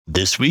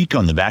This week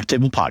on the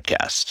Backtable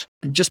Podcast.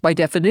 Just by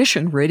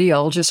definition,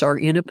 radiologists are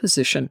in a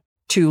position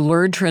to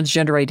learn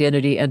transgender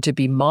identity and to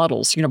be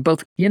models,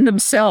 both in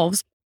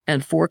themselves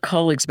and for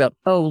colleagues about,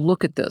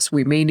 look at this.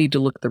 We may need to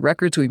look at the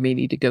records. We may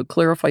need to go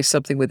clarify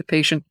something with the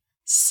patient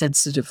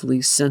sensitively.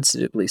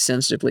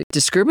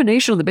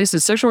 Discrimination on the basis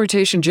of sexual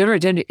orientation, gender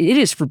identity, it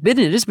is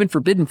forbidden. It has been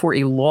forbidden for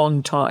a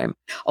long time.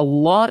 A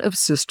lot of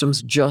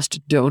systems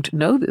just don't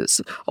know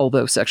this,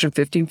 although Section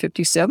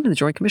 1557 and the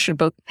Joint Commission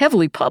both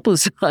heavily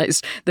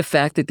publicized the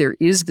fact that there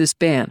is this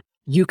ban.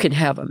 You can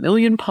have a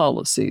million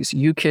policies,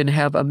 you can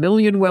have a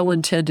million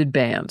well-intended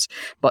bans,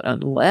 but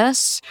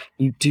unless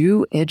you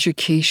do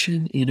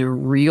education in a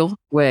real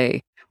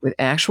way with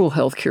actual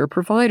healthcare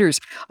providers,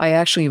 I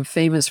actually am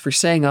famous for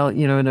saying,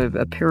 in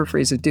a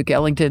paraphrase of Duke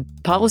Ellington,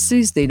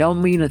 policies, they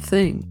don't mean a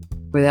thing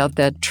without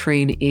that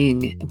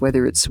training,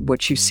 whether it's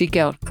what you seek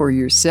out for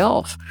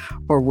yourself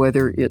or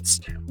whether it's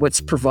what's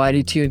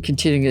provided to you in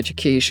continuing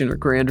education or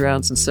grand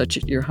rounds and such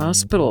at your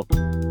hospital.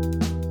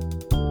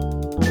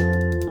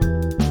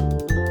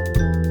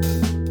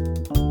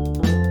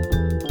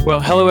 Well,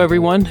 hello,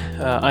 everyone.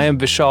 I am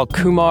Vishal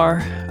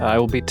Kumar. I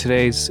will be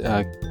today's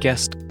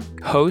guest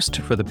host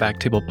for the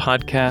Backtable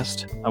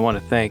Podcast. I want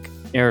to thank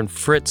Aaron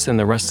Fritz and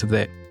the rest of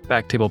the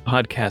Backtable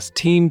Podcast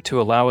team to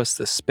allow us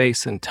the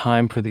space and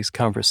time for these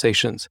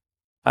conversations.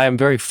 I am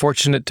very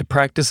fortunate to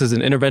practice as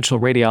an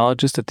interventional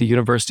radiologist at the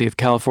University of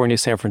California,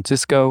 San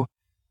Francisco,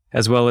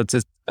 as well as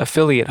its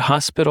affiliate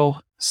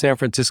hospital, San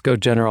Francisco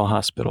General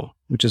Hospital,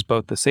 which is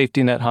both the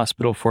safety net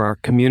hospital for our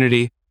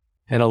community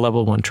and a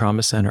level 1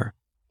 trauma center.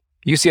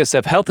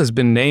 UCSF Health has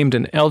been named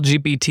an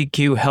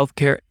LGBTQ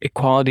healthcare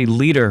equality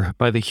leader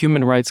by the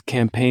Human Rights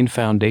Campaign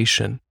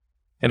Foundation.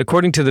 And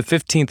according to the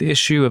 15th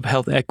issue of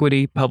Health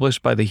Equity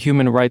published by the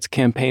Human Rights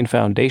Campaign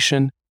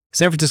Foundation,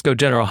 San Francisco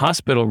General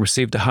Hospital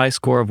received a high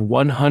score of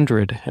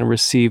 100 and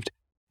received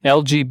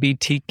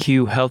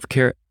LGBTQ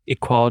healthcare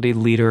equality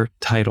leader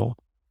title.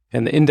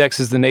 And the index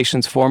is the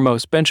nation's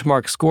foremost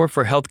benchmark score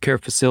for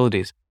healthcare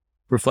facilities,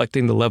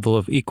 reflecting the level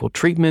of equal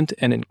treatment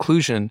and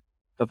inclusion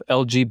of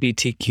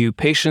LGBTQ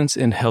patients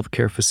in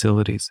healthcare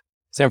facilities.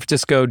 San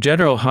Francisco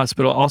General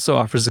Hospital also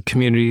offers the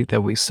community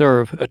that we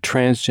serve a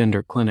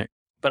transgender clinic.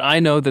 But I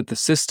know that the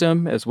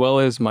system, as well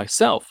as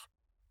myself,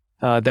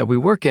 that we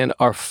work in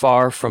are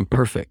far from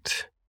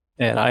perfect.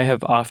 And I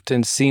have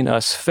often seen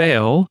us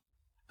fail,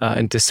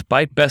 and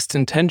despite best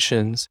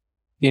intentions,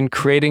 in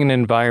creating an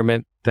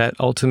environment that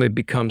ultimately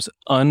becomes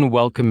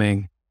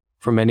unwelcoming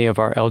for many of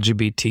our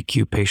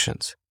LGBTQ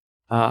patients.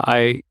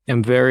 I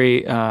am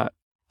very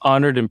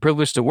honored and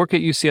privileged to work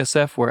at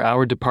UCSF, where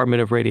our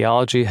Department of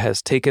Radiology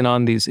has taken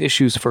on these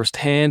issues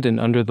firsthand and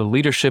under the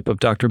leadership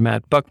of Dr.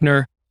 Matt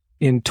Buckner.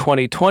 In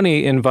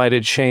 2020,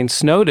 invited Shane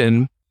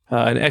Snowden,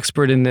 an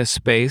expert in this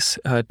space,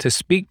 to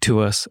speak to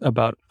us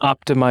about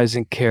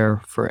optimizing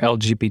care for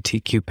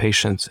LGBTQ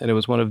patients. And it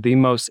was one of the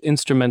most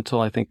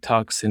instrumental,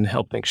 talks in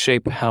helping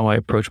shape how I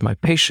approach my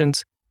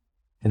patients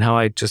and how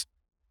I just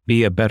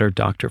be a better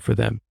doctor for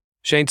them.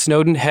 Shane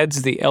Snowden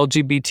heads the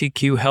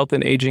LGBTQ Health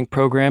and Aging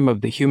Program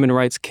of the Human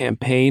Rights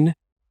Campaign,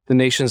 the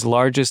nation's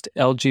largest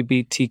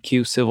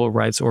LGBTQ civil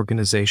rights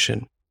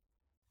organization.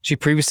 She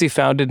previously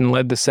founded and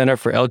led the Center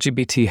for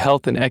LGBT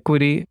Health and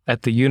Equity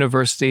at the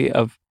University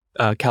of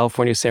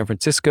California, San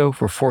Francisco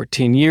for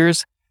 14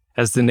 years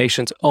as the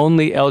nation's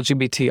only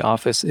LGBT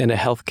office in a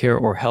healthcare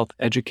or health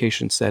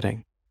education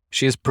setting.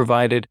 She has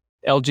provided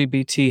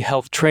LGBT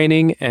health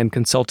training and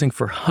consulting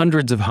for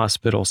hundreds of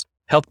hospitals,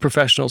 health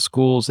professional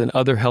schools, and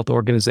other health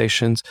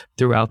organizations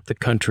throughout the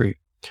country.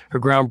 Her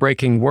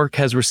groundbreaking work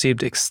has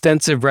received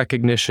extensive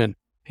recognition,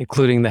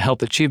 including the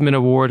Health Achievement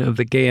Award of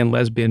the Gay and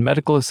Lesbian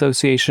Medical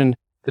Association,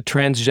 the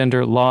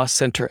Transgender Law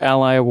Center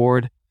Ally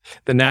Award,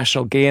 the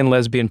National Gay and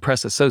Lesbian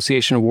Press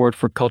Association Award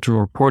for Cultural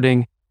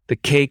Reporting, the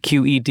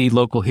KQED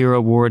Local Hero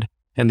Award,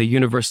 and the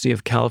University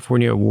of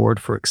California Award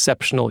for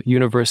Exceptional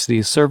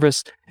University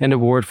Service and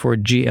Award for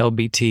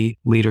GLBT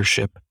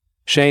Leadership.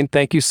 Shane,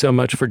 thank you so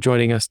much for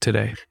joining us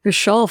today.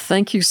 Vishal,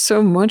 thank you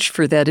so much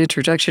for that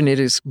introduction. It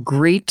is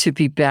great to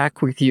be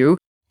back with you.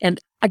 And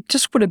I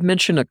just want to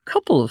mention a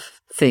couple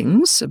of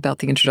things about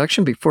the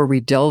introduction before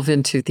we delve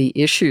into the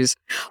issues.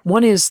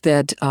 One is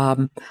that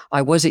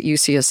I was at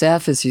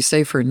UCSF, as you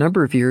say, for a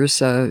number of years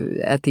founded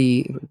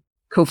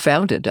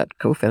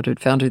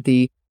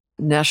the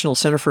National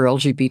Center for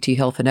LGBT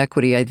Health and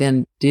Equity. I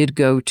then did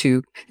go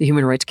to the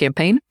Human Rights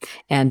Campaign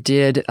and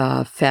did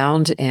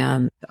found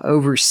and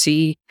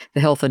oversee the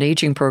Health and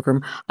Aging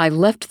Program. I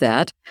left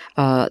that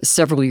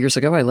several years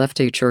ago. I left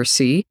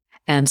HRC,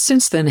 and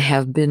since then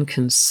have been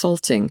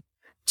consulting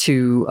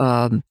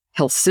to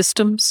health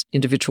systems,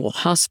 individual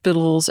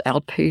hospitals,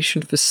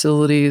 outpatient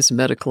facilities,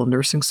 medical and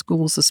nursing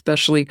schools,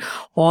 especially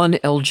on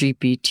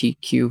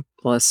LGBTQ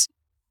plus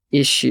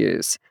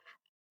issues.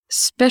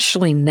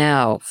 Especially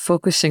now,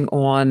 focusing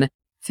on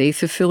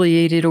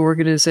faith-affiliated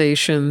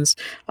organizations,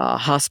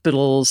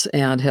 hospitals,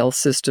 and health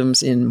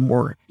systems in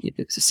more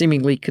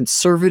seemingly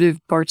conservative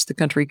parts of the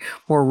country,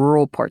 more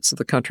rural parts of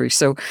the country.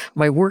 So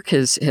my work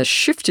has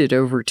shifted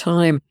over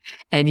time,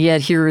 and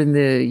yet here in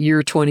the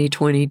year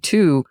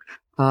 2022,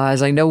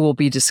 as I know we'll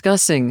be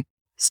discussing,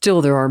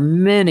 still there are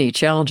many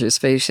challenges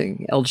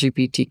facing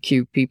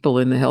LGBTQ people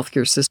in the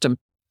healthcare system.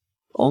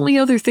 Only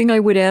other thing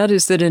I would add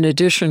is that in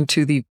addition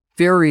to the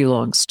very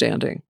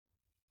long-standing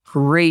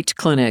great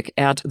clinic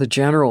at the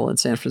General in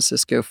San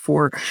Francisco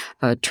for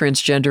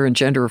transgender and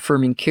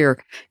gender-affirming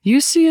care,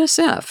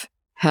 UCSF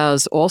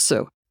has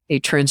also a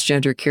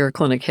transgender care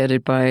clinic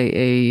headed by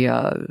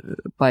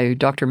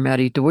Dr.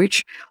 Maddie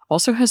Deutsch,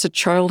 also has a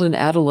child and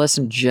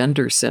adolescent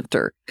gender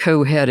center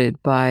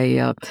co-headed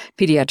by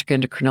pediatric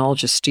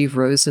endocrinologist Steve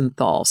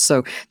Rosenthal.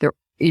 So there,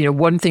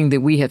 one thing that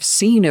we have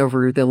seen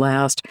over the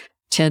last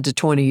 10 to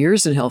 20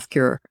 years in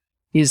healthcare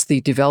is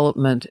the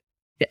development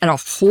and a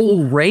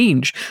full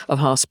range of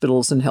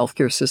hospitals and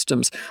healthcare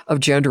systems of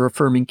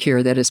gender-affirming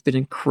care that has been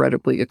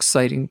incredibly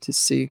exciting to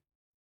see.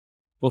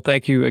 Well,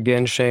 thank you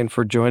again, Shane,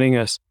 for joining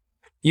us.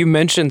 You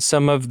mentioned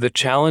some of the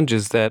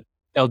challenges that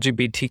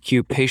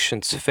LGBTQ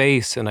patients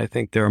face, and I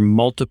think there are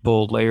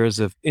multiple layers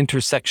of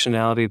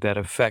intersectionality that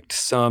affect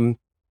some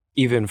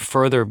even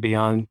further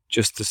beyond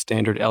just the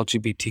standard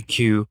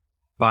LGBTQ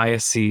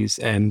biases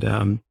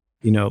and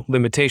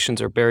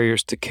limitations or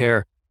barriers to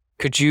care.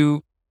 Could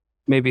you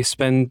maybe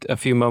spend a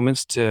few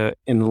moments to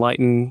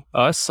enlighten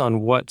us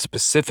on what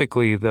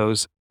specifically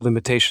those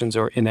limitations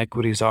or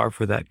inequities are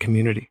for that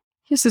community?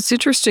 Yes, it's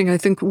interesting. I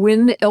think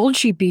when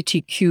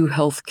LGBTQ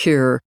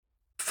healthcare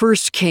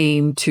first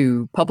came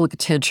to public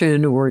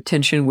attention or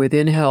attention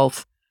within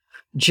health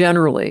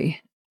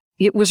generally,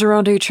 it was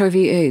around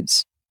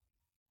HIV/AIDS.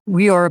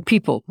 We are a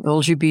people,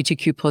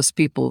 LGBTQ plus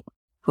people,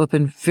 who have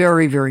been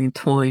very, very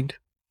entwined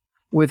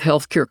with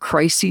healthcare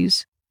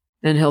crises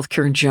and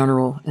healthcare in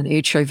general, and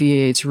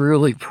HIV/AIDS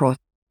really brought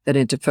that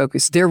into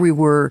focus. There we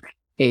were,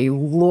 a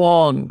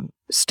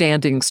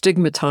long-standing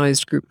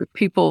stigmatized group of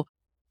people,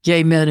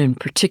 gay men in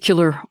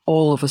particular,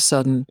 all of a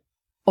sudden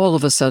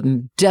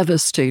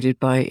devastated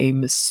by a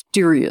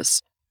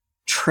mysterious,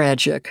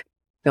 tragic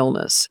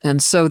illness.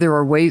 And so there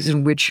are ways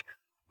in which,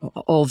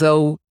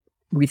 although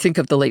we think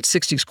of the late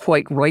 60s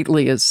quite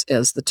rightly as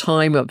the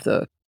time of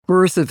the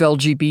birth of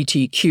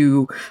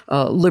LGBTQ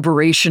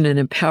liberation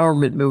and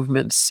empowerment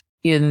movements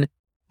in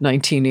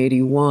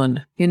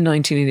 1981,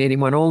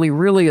 only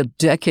really a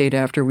decade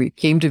after we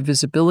came to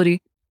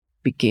visibility,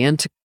 began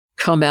to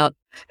come out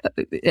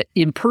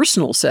in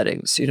personal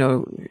settings,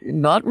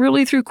 not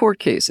really through court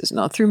cases,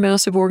 not through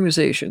massive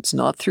organizations,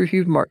 not through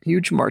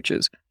huge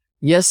marches.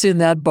 Yes, in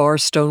that bar,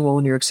 Stonewall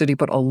in New York City,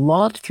 but a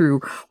lot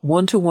through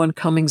one-to-one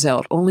comings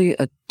out, only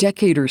a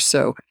decade or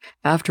so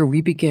after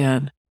we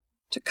began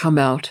to come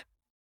out,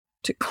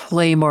 to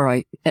claim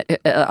I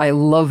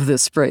love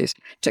this phrase,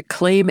 to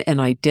claim an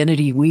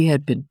identity we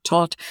had been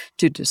taught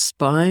to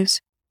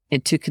despise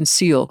and to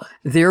conceal.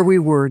 There we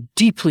were,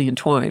 deeply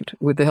entwined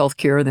with the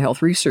healthcare and the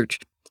health research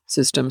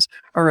systems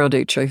around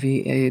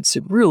HIV/AIDS,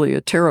 really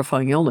a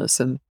terrifying illness.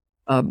 And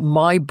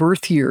my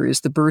birth year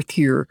is the birth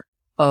year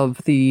of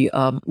the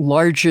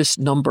largest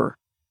number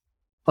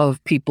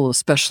of people,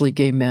 especially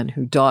gay men,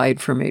 who died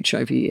from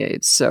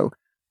HIV/AIDS. So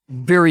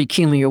very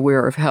keenly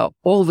aware of how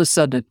all of a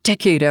sudden, a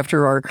decade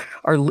after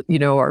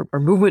our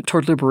movement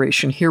toward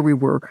liberation, here we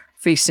were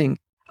facing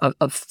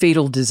a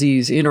fatal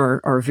disease in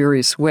our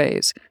various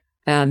ways.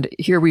 And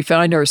here we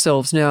find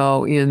ourselves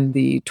now in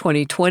the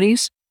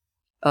 2020s.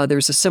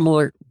 There's a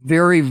similar,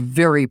 very,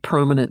 very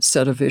prominent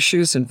set of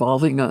issues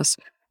involving us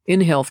in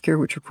healthcare,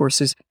 which of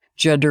course is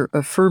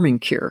gender-affirming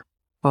care,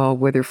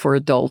 whether for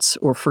adults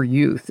or for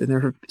youth. And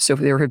there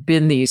have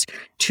been these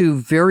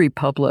two very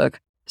public,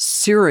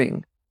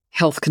 searing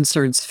health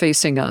concerns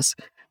facing us.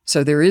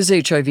 So there is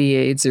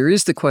HIV/AIDS. There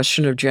is the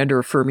question of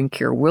gender-affirming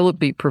care. Will it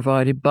be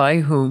provided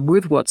by whom,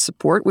 with what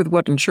support, with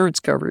what insurance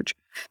coverage?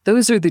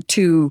 Those are the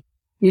two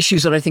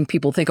issues that I think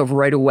people think of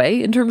right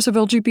away in terms of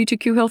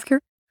LGBTQ healthcare.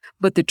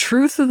 But the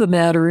truth of the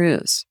matter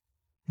is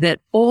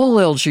that all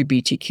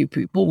LGBTQ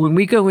people, when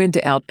we go into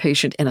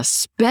outpatient and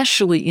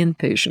especially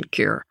inpatient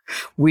care,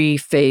 we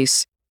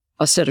face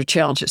a set of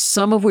challenges,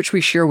 some of which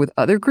we share with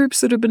other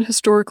groups that have been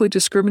historically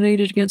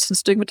discriminated against and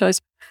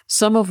stigmatized,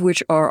 some of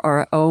which are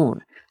our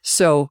own.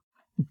 So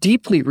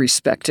deeply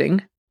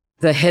respecting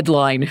the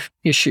headline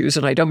issues,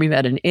 and I don't mean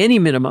that in any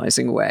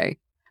minimizing way,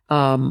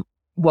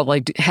 while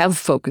I have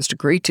focused a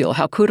great deal,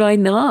 how could I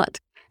not?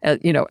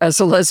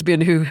 As a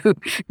lesbian who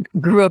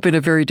grew up in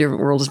a very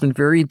different world, has been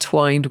very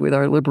entwined with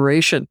our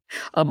liberation.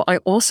 I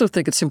also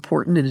think it's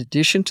important, in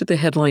addition to the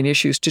headline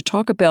issues, to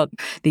talk about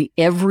the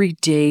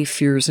everyday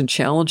fears and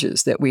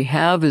challenges that we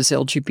have as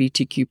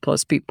LGBTQ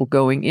plus people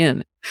going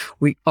in.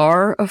 We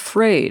are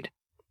afraid,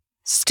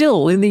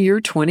 still in the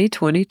year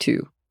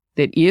 2022,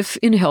 that if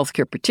in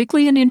healthcare,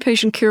 particularly in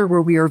inpatient care,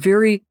 where we are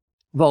very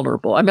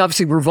vulnerable. I mean,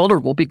 obviously we're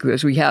vulnerable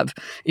because we have,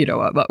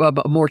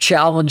 a more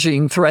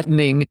challenging,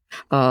 threatening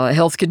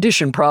health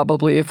condition,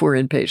 probably if we're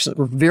inpatient.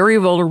 We're very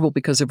vulnerable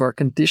because of our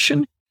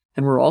condition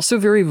And we're also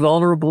very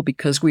vulnerable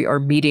because we are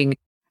meeting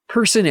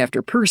person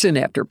after person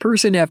after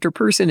person after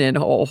person in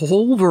a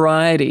whole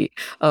variety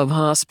of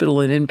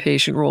hospital and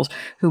inpatient roles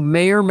who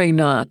may or may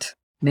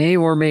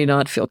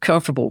not feel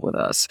comfortable with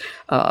us,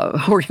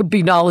 or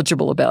be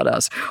knowledgeable about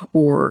us,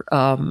 or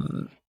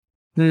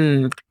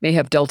may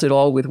have dealt it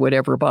all with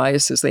whatever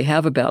biases they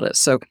have about us.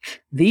 So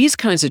these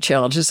kinds of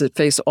challenges that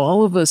face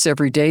all of us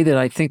every day that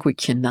I think we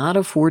cannot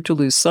afford to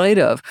lose sight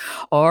of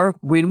are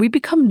when we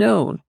become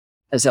known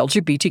as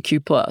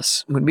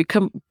LGBTQ+, when we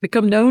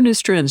become known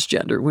as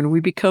transgender, when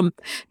we become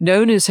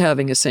known as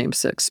having a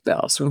same-sex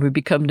spouse, when we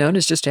become known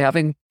as just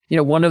having,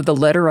 one of the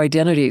letter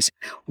identities.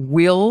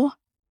 Will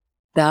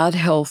that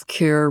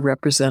healthcare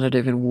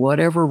representative in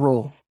whatever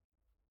role,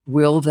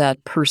 will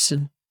that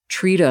person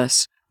treat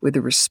us with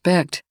the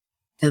respect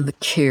and the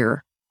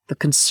care, the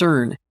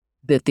concern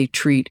that they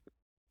treat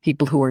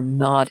people who are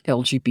not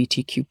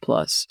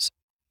LGBTQ+?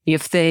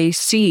 If they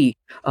see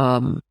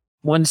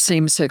one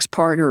same-sex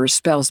partner or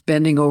spouse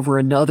bending over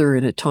another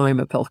in a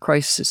time of health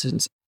crisis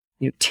and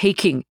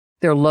taking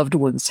their loved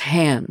one's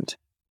hand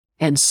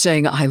and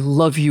saying, "I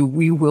love you,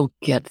 we will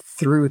get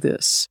through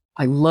this.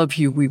 I love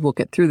you, we will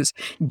get through this,"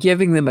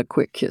 giving them a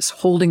quick kiss,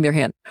 holding their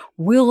hand.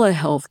 Will a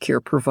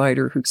healthcare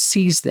provider who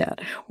sees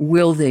that,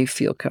 will they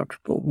feel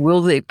comfortable?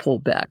 Will they pull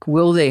back?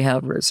 Will they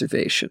have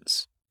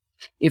reservations?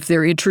 If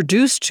they're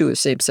introduced to a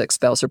same-sex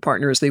spouse or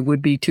partner as they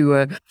would be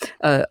to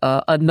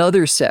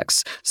another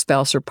sex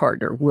spouse or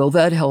partner, will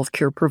that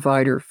healthcare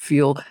provider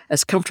feel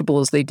as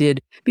comfortable as they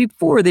did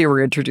before they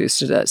were introduced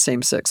to that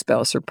same-sex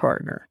spouse or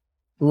partner?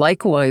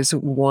 Likewise,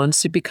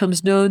 once it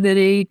becomes known that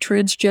a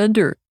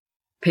transgender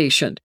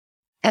patient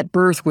at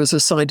birth was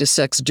assigned a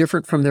sex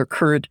different from their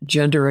current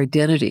gender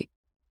identity,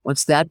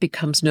 once that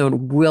becomes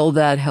known, will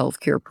that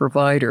healthcare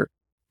provider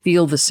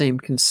feel the same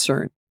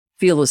concern,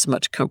 feel as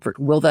much comfort?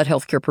 Will that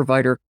healthcare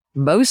provider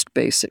most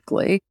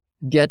basically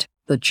get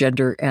the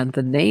gender and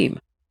the name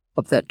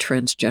of that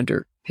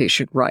transgender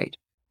patient right?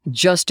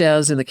 Just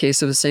as in the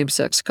case of a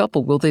same-sex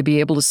couple, will they be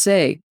able to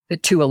say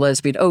to a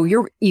lesbian, "Oh,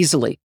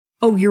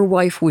 your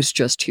wife was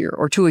just here,"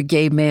 or to a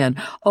gay man,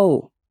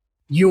 "Oh,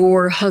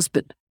 your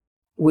husband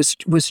was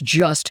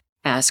just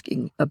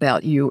asking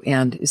about you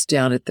and is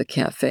down at the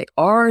cafe"?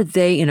 Are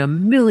they in a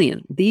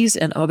million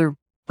other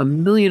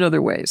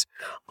ways?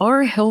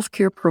 Are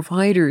healthcare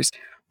providers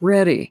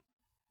ready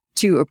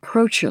to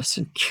approach us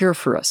and care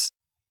for us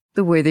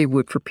the way they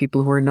would for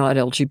people who are not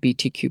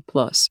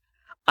LGBTQ+?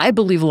 I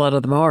believe a lot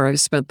of them are.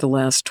 I've spent the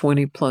last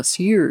 20+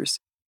 years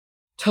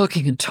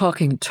talking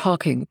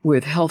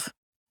with health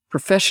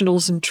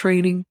professionals in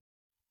training,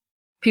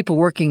 people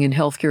working in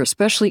healthcare,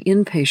 especially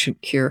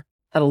inpatient care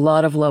at a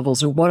lot of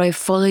levels. And what I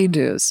find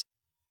is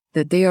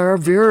that they are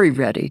very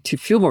ready to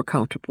feel more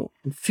comfortable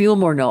and feel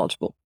more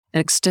knowledgeable and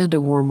extend a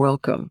warm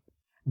welcome.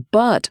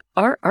 But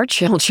our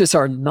challenges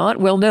are not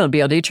well known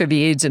beyond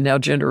HIV/AIDS and now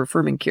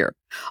gender-affirming care.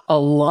 A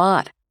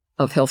lot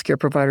of healthcare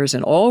providers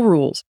in all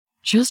roles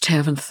just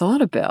haven't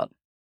thought about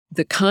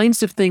the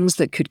kinds of things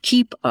that could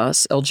keep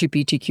us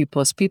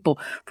LGBTQ+ people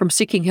from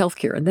seeking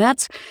healthcare. And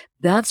that's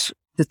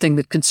the thing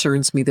that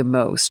concerns me the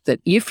most, that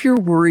if you're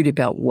worried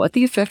about what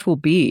the effect will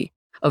be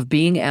of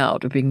being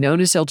out, of being known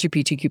as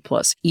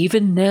LGBTQ+,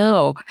 even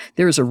now,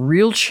 there is a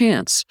real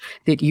chance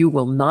that you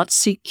will not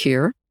seek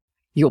care.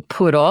 You'll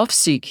put off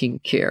seeking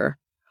care.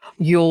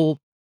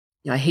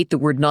 I hate the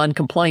word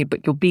non-compliant,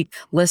 but you'll be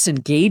less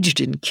engaged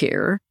in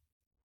care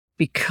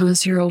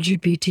because you're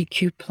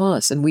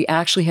LGBTQ+. And we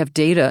actually have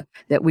data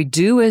that we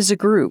do as a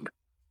group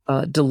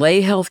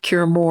delay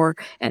healthcare more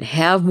and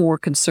have more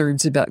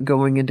concerns about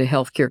going into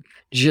healthcare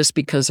just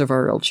because of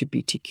our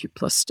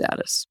LGBTQ+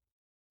 status.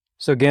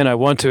 So again, I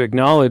want to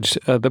acknowledge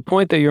the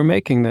point that you're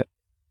making, that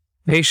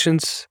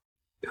patients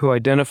who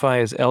identify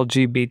as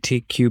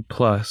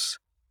LGBTQ+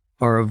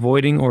 are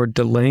avoiding or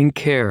delaying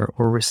care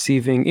or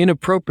receiving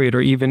inappropriate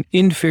or even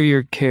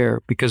inferior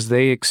care because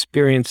they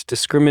experience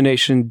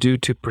discrimination due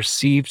to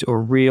perceived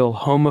or real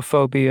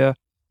homophobia,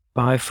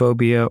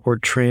 biphobia, or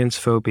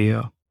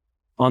transphobia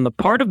on the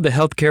part of the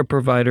healthcare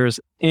providers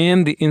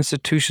and the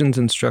institutions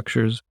and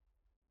structures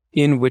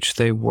in which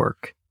they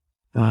work.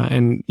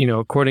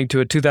 According to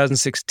a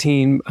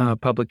 2016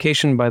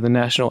 publication by the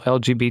National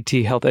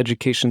LGBT Health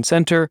Education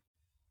Center,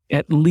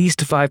 at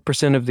least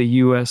 5% of the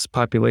U.S.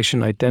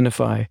 population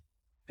identify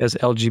as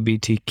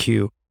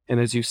LGBTQ. And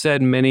as you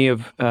said, many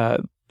of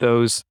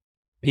those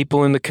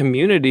people in the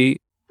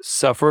community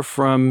suffer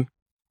from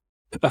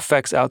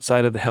effects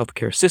outside of the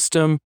healthcare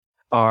system,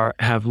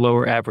 have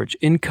lower average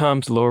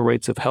incomes, lower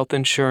rates of health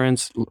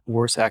insurance,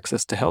 worse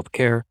access to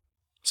healthcare.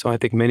 So I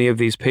think many of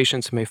these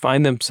patients may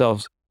find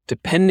themselves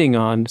depending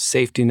on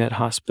safety net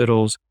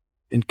hospitals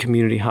and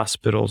community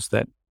hospitals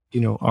that,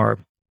 are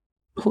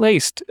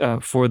placed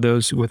for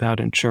those without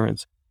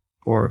insurance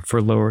or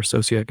for lower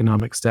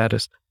socioeconomic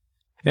status.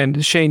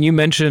 And Shane, you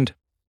mentioned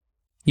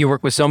you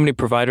work with so many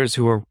providers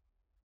who are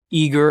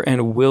eager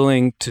and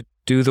willing to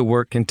do the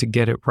work and to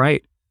get it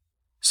right.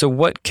 So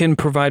what can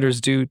providers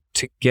do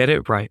to get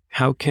it right?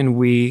 How can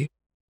we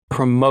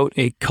promote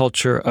a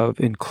culture of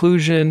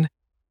inclusion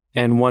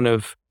and one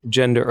of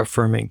gender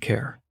affirming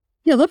care?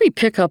 Yeah, let me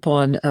pick up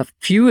on a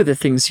few of the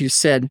things you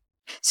said.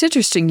 It's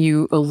interesting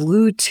you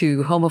allude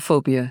to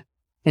homophobia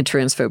and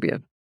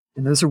transphobia.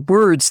 And those are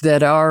words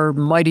that our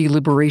mighty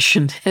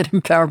liberation and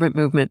empowerment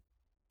movement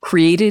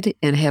created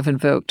and have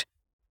invoked.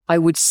 I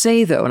would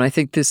say, though, and I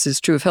think this is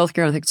true of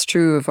healthcare, and I think it's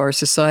true of our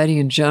society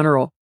in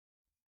general,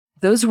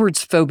 those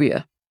words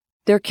phobia,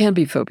 there can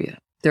be phobia,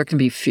 there can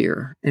be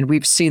fear, and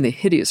we've seen the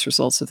hideous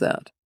results of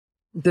that.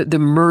 The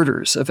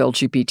murders of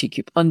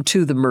LGBTQ,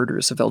 unto the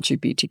murders of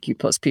LGBTQ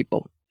plus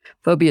people.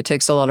 Phobia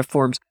takes a lot of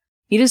forms.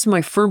 It is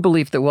my firm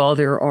belief that while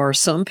there are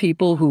some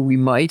people who we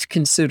might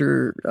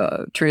consider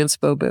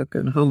transphobic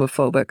and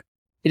homophobic,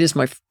 it is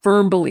my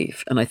firm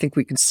belief, and I think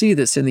we can see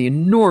this in the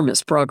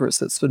enormous progress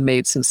that's been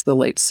made since the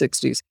late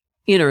 60s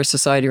in our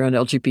society around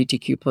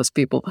LGBTQ plus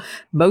people.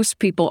 Most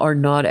people are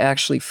not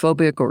actually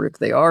phobic, or if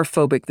they are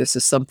phobic, this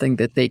is something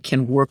that they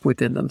can work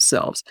within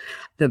themselves.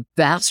 The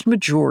vast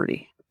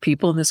majority of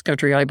people in this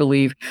country, I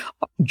believe,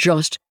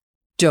 just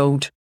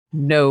don't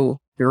know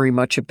very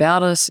much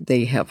about us.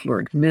 They have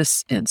learned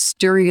myths and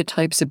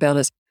stereotypes about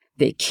us.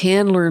 They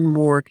can learn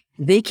more.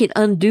 They can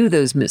undo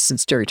those myths and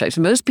stereotypes.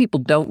 Most people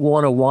don't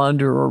want to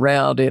wander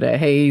around in a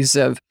haze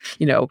of,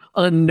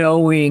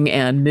 unknowing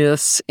and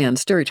myths and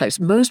stereotypes.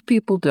 Most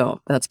people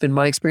don't. That's been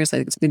my experience. I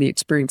think it's been the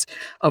experience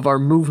of our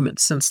movement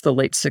since the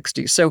late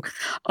 60s. So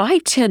I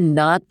tend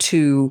not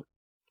to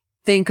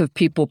think of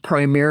people,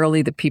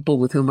 primarily the people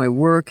with whom I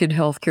work in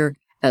healthcare,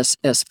 as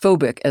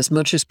phobic as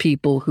much as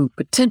people who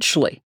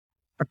potentially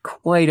are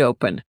quite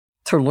open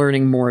to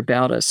learning more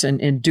about us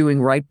and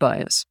doing right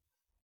by us.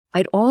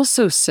 I'd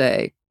also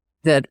say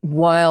that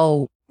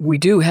while we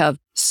do have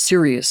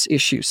serious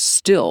issues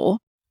still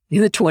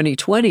in the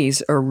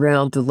 2020s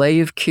around delay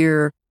of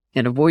care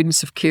and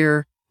avoidance of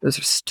care, those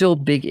are still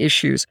big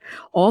issues.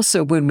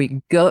 Also, when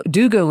we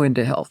do go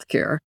into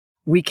healthcare,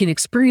 we can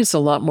experience a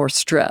lot more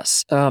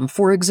stress.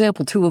 For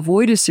example, to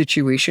avoid a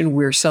situation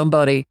where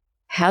somebody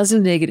has a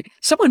negative,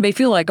 someone may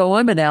feel like, oh,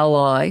 I'm an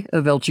ally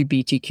of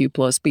LGBTQ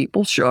plus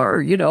people.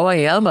 Sure, I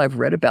am. I've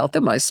read about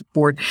them. I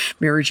support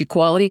marriage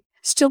equality.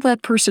 Still,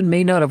 that person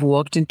may not have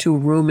walked into a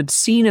room and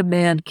seen a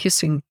man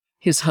kissing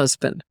his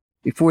husband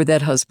before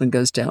that husband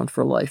goes down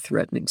for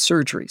life-threatening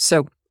surgery.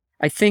 So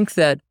I think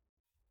that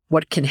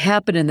what can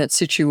happen in that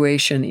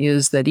situation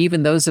is that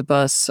even those of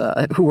us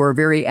who are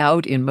very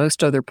out in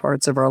most other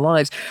parts of our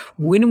lives,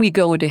 when we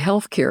go into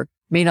healthcare,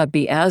 may not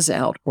be as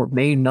out or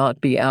may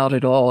not be out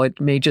at all. It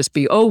may just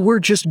be, oh,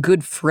 we're just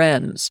good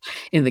friends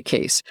in the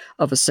case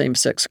of a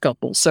same-sex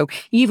couple. So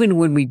even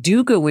when we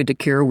do go into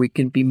care, we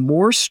can be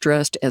more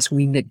stressed as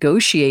we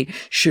negotiate.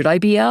 Should I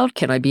be out?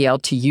 Can I be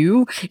out to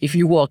you? If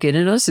you walk in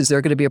on us, is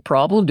there going to be a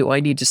problem? Do I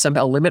need to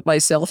somehow limit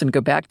myself and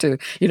go back to,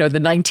 the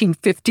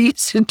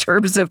 1950s in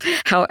terms of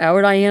how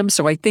out I am?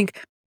 So I think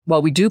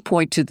while we do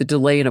point to the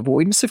delay and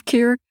avoidance of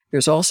care,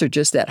 there's also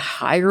just that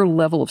higher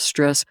level of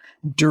stress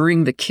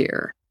during the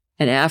care.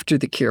 And after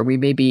the care, we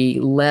may be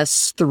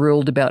less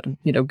thrilled about,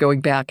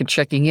 going back and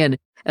checking in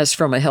as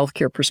from a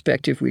healthcare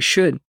perspective we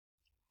should.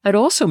 I'd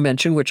also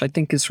mention, which I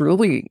think is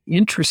really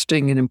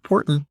interesting and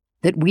important,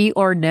 that we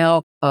are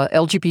now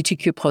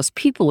LGBTQ plus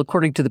people,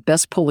 according to the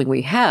best polling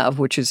we have,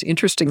 which is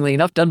interestingly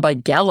enough done by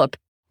Gallup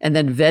and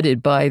then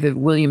vetted by the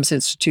Williams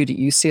Institute at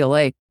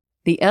UCLA.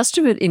 The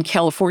estimate in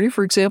California,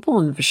 for example,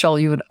 and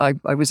Vishal,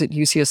 I was at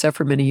UCSF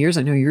for many years.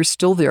 I know you're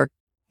still there.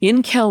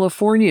 In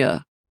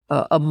California,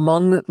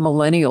 among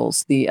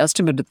millennials, the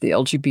estimate of the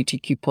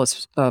LGBTQ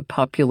plus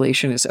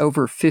population is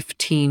over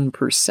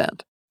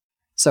 15%.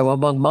 So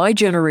among my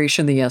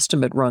generation, the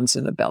estimate runs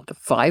in about the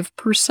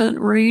 5%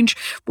 range.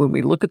 When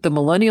we look at the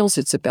millennials,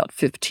 it's about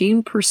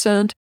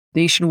 15%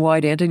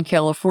 nationwide and in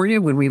California.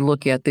 When we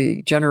look at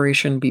the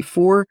generation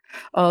before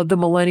the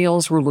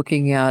millennials, we're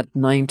looking at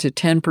 9 to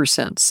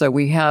 10%. So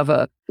we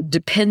have,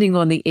 depending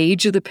on the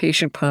age of the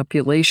patient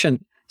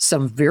population,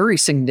 some very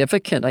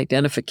significant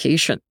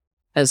identification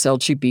as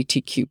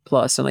LGBTQ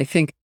plus. And I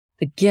think,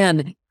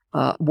 again,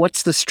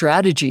 what's the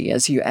strategy,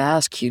 as you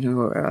ask,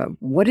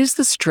 what is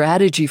the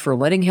strategy for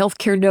letting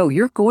healthcare know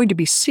you're going to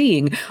be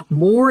seeing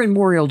more and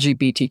more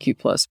LGBTQ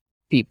plus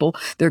people?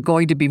 They're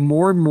going to be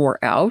more and more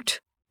out.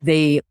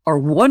 They are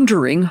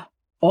wondering,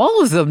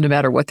 all of them, no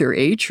matter what their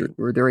age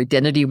or their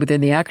identity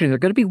within the acronym, they're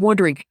going to be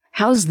wondering,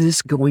 how's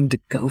this going to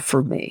go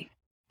for me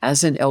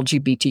as an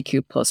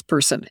LGBTQ plus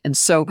person? And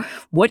so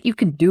what you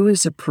can do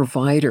as a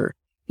provider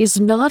is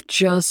not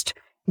just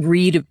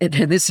read, and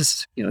this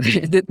is,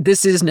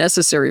 this is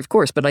necessary, of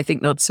course, but I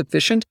think not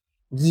sufficient.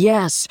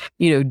 Yes,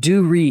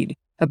 do read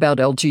about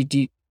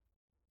LGBTQ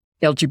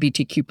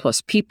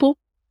plus people,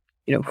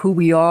 who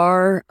we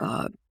are,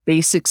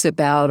 basics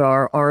about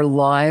our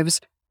lives.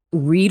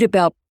 Read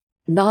about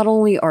not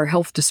only our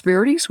health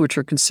disparities, which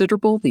are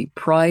considerable. The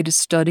PRIDE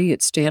study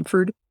at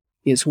Stanford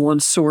is one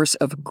source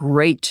of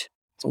it's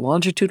a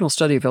longitudinal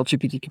study of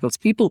LGBTQ plus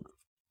people,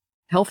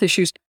 health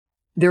issues.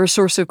 They're a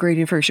source of great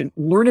information.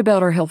 Learn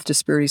about our health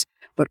disparities,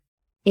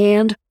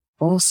 and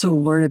also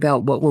learn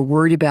about what we're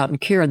worried about in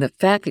care. And the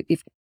fact that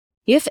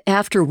if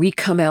after we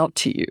come out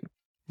to you,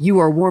 you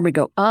are warm and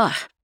go,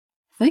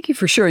 Thank you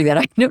for sharing that.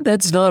 I know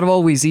that's not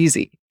always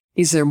easy.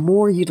 Is there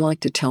more you'd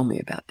like to tell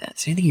me about that?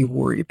 Is there anything you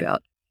worry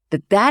about?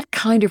 That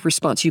kind of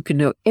response, you can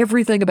know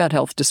everything about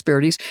health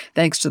disparities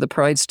thanks to the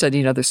PRIDE study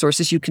and other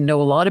sources. You can know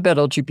a lot about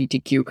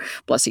LGBTQ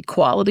plus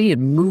equality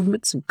and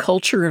movements and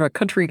culture in our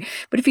country.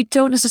 But if you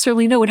don't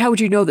necessarily know it, how would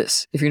you know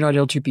this if you're not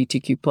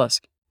LGBTQ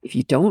plus? If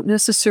you don't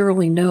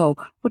necessarily know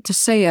what to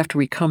say after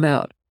we come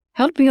out,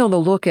 how to be on the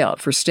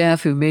lookout for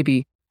staff who may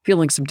be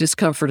feeling some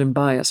discomfort and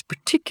bias,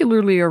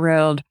 particularly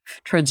around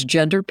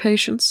transgender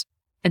patients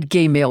and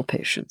gay male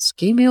patients.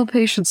 Gay male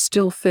patients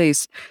still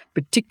face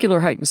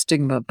particular heightened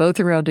stigma, both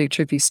around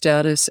HIV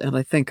status and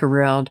I think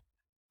around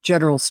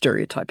general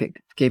stereotyping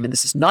of gay men.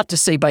 This is not to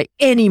say by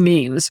any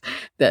means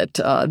that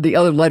the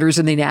other letters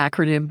in the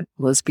acronym,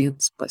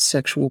 lesbians,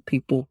 bisexual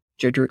people,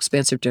 gender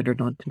expansive, gender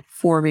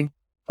nonconforming,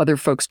 other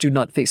folks do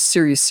not face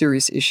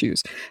serious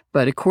issues.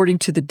 But according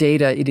to the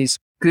data, it is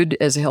good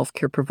as a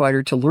healthcare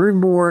provider to learn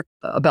more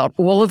about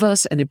all of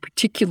us, and in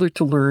particular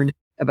to learn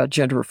about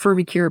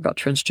gender-affirming care, about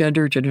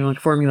transgender, gender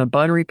non-conforming,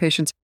 non-binary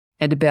patients,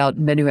 and about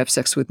men who have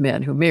sex with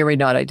men who may or may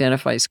not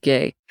identify as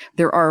gay.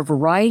 There are a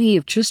variety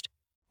of just,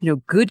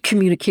 good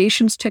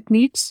communications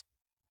techniques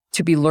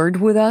to be learned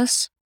with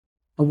us.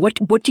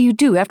 What do you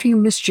do after you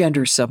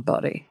misgender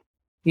somebody?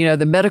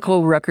 The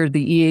medical record,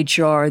 the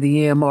EHR,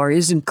 the EMR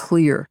isn't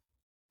clear,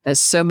 as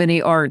so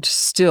many aren't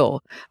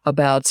still,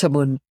 about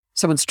someone's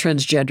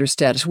transgender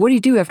status. What do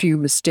you do after you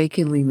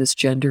mistakenly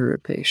misgender a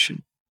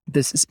patient?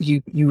 This is,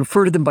 you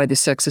refer to them by the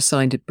sex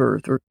assigned at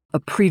birth or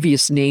a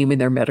previous name in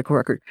their medical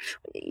record.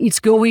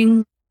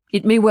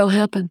 It may well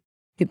happen.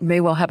 It may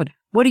well happen.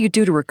 What do you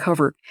do to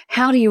recover?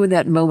 How do you in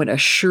that moment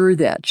assure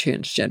that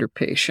transgender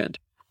patient,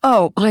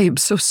 oh, I am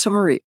so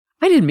sorry.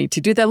 I didn't mean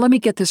to do that. Let me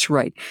get this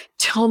right.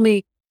 Tell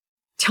me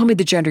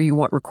the gender you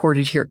want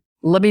recorded here.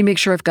 Let me make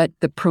sure I've got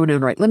the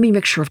pronoun right. Let me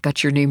make sure I've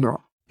got your name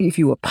wrong. If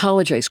you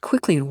apologize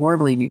quickly and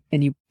warmly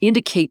and you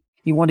indicate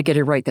you want to get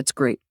it right, that's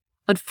great.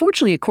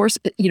 Unfortunately, of course,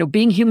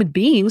 being human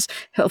beings,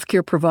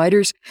 healthcare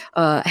providers,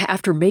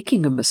 after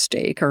making a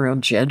mistake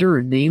around gender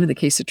or name, in the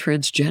case of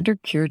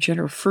transgender care,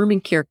 gender affirming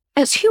care,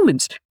 as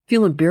humans,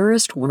 feel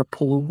embarrassed, want to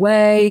pull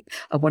away,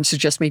 want to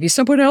suggest maybe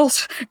someone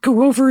else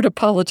go over and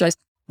apologize.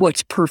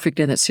 What's perfect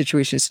in that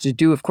situation is to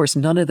do, of course,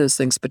 none of those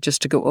things, but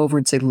just to go over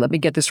and say, let me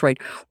get this right.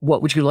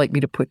 What would you like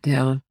me to put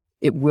down?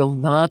 It will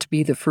not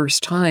be the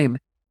first time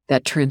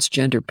that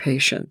transgender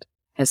patient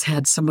has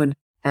had someone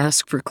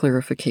ask for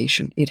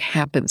clarification. It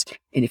happens.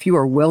 And if you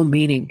are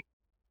well-meaning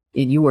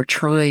and you are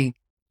trying,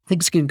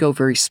 things can go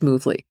very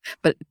smoothly.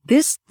 But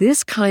this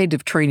kind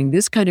of training,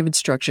 this kind of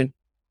instruction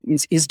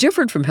is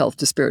different from health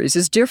disparities,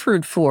 is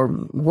different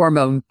from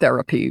hormone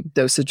therapy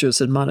dosages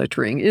and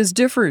monitoring, is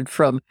different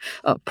from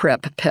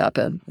PrEP, PEP,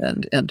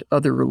 and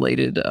other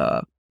related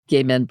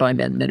gay men, bi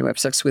men, men who have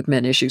sex with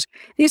men issues.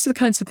 These are the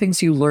kinds of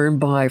things you learn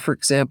by, for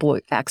example,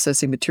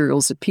 accessing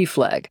materials at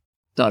PFLAG.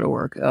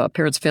 .org,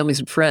 Parents, Families,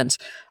 and Friends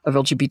of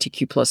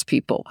LGBTQ plus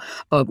people,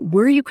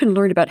 where you can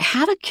learn about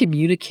how to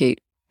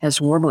communicate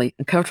as warmly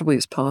and comfortably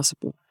as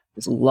possible.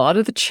 Because a lot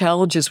of the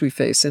challenges we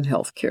face in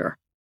healthcare,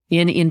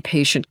 in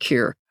inpatient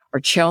care, are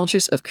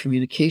challenges of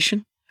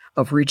communication,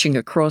 of reaching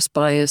across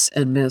bias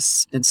and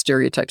myths and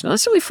stereotypes. Not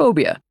necessarily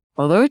phobia,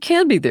 although it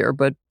can be there,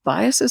 but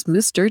biases,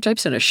 myths,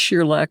 stereotypes, and a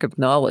sheer lack of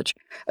knowledge.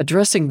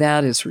 Addressing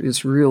that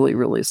is really,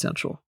 really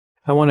essential.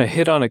 I want to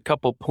hit on a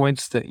couple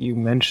points that you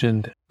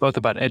mentioned, both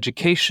about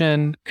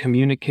education,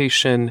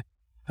 communication.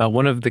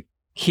 One of the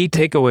key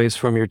takeaways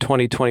from your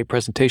 2020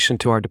 presentation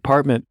to our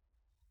department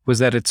was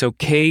that it's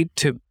okay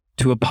to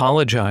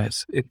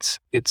apologize.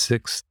 It's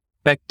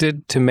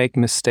expected to make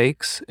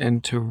mistakes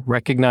and to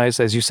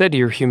recognize, as you said,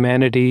 your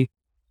humanity,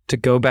 to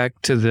go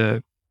back to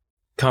the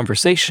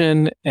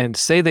conversation and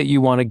say that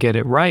you want to get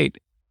it right.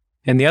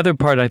 And the other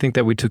part I think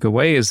that we took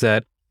away is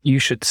that you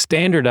should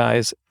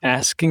standardize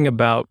asking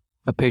about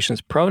a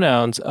patient's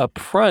pronouns up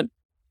front,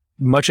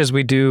 much as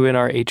we do in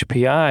our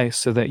HPI,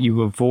 so that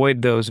you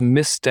avoid those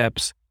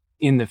missteps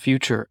in the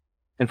future.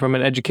 And from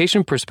an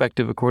education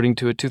perspective, according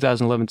to a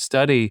 2011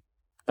 study,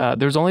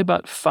 there's only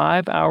about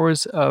 5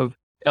 hours of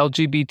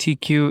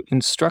LGBTQ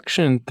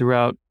instruction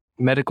throughout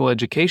medical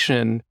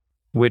education,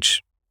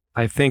 which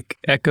I think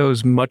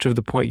echoes much of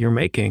the point you're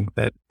making,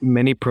 that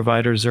many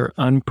providers are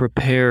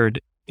unprepared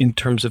in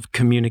terms of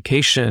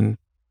communication,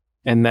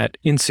 and that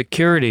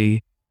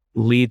insecurity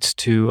leads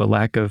to a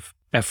lack of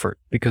effort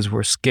because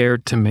we're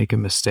scared to make a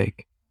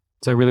mistake.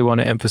 So I really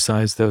want to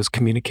emphasize those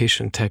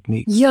communication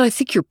techniques. Yeah, I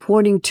think you're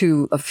pointing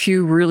to a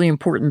few really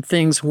important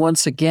things.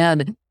 Once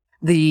again,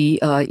 the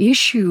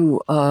issue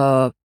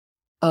of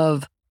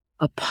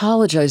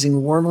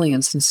apologizing warmly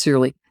and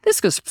sincerely,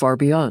 this goes far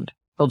beyond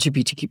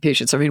LGBTQ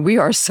patients. I mean, we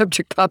are a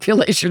subject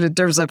population in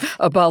terms of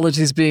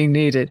apologies being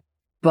needed.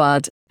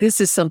 But this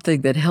is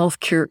something that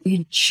healthcare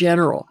in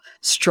general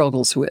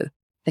struggles with,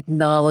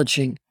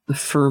 acknowledging,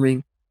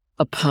 affirming,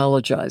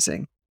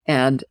 apologizing.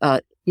 And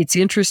it's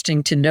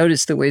interesting to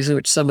notice the ways in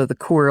which some of the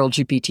core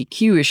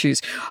LGBTQ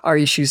issues are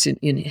issues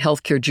in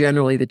healthcare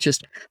generally that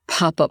just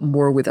pop up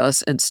more with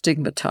us and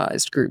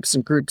stigmatized groups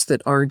and groups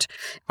that aren't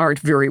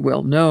very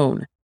well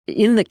known.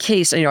 in the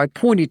case, I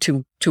pointed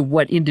to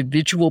what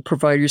individual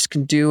providers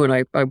can do, and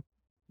I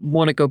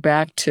want to go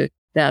back to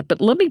that.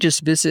 But let me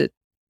just visit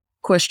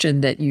a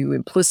question that you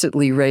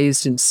implicitly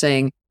raised in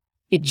saying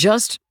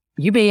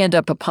you may end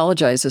up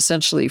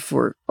essentially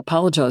for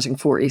apologizing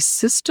for a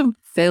system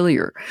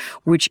failure,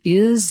 which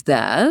is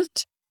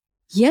that,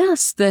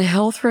 yes, the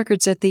health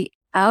records at the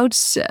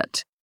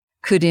outset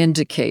could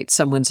indicate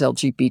someone's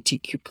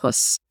LGBTQ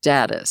plus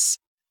status.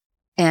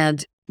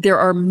 And there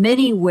are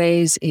many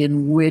ways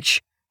in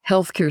which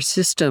healthcare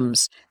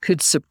systems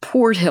could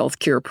support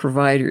healthcare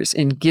providers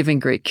in giving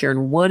great care.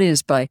 And one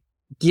is by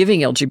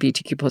giving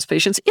LGBTQ plus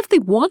patients, if they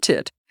want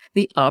it,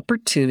 the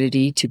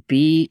opportunity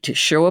to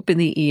show up in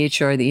the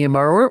EHR, the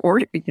EMR,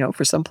 or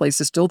for some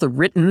places still the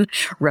written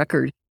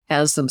record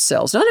as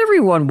themselves. Not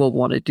everyone will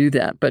want to do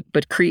that,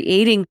 but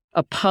creating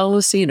a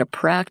policy and a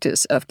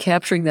practice of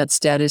capturing that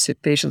status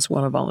if patients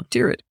want to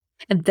volunteer it.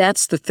 And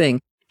that's the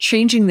thing.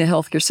 Changing the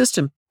healthcare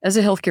system as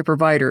a healthcare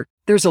provider,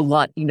 there's a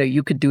lot,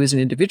 you could do as an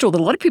individual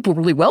that a lot of people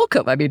really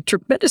welcome. I mean,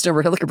 tremendous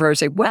number of healthcare providers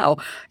say, wow,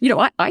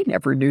 I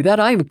never knew that.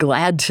 I'm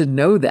glad to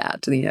know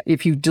that.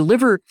 If you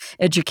deliver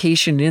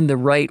education in the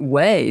right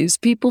ways,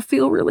 people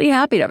feel really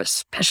happy to have,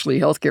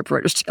 especially healthcare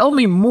providers. Tell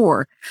me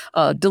more.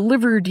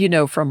 Delivered,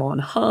 from on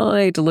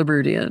high,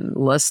 delivered in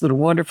less than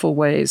wonderful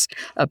ways,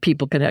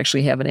 people can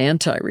actually have an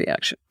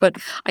anti-reaction. But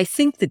I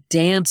think the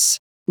dance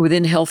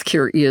within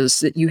healthcare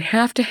is that you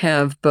have to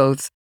have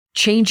both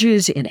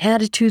changes in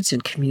attitudes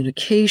and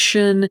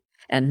communication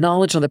and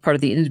knowledge on the part of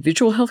the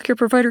individual healthcare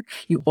provider.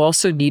 You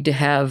also need to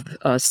have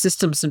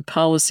systems and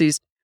policies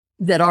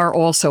that are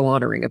also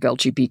honoring of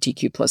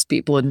LGBTQ plus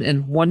people.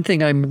 And one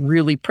thing I'm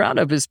really proud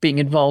of is being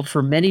involved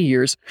for many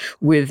years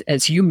with,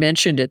 as you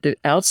mentioned at the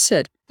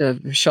outset,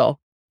 Vishal,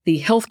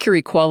 the Healthcare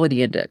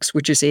Equality Index,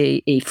 which is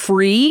a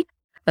free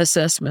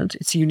assessment.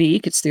 It's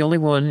unique. It's the only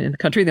one in the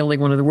country, the only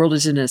one in the world,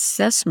 is an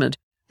assessment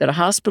that a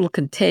hospital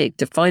can take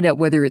to find out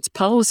whether its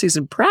policies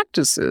and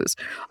practices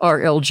are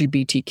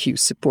LGBTQ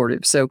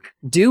supportive. So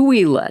do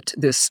we let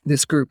this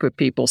group of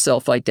people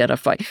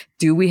self-identify?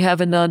 Do we have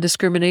a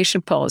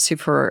non-discrimination policy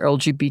for our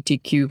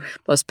LGBTQ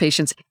plus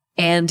patients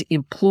and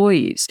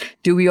employees?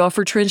 Do we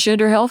offer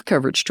transgender health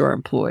coverage to our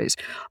employees?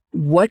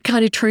 What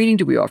kind of training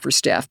do we offer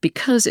staff?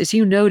 Because as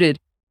you noted,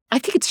 I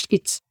think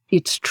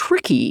it's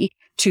tricky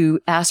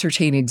to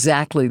ascertain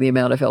exactly the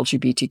amount of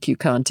LGBTQ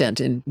content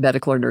in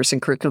medical or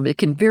nursing curriculum. It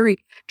can vary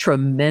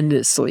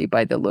tremendously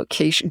by the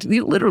location,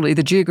 literally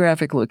the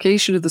geographic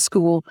location of the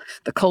school,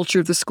 the culture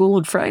of the school,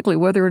 and frankly,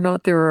 whether or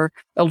not there are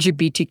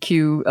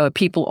LGBTQ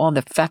people on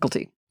the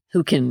faculty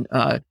who can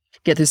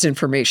get this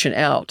information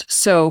out.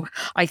 So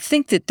I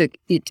think that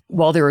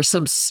while there are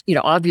some,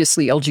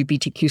 obviously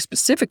LGBTQ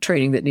specific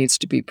training that needs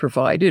to be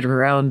provided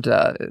around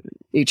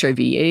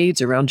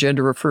HIV/AIDS, around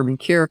gender affirming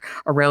care,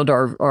 around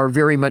our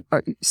very much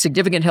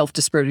significant health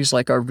disparities,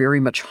 like our very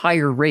much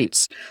higher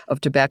rates of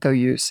tobacco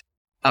use,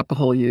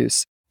 alcohol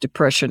use,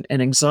 depression,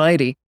 and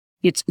anxiety.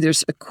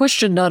 There's a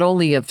question not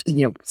only of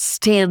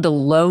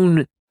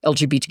standalone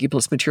LGBTQ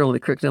plus material in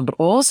the curriculum, but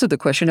also the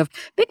question of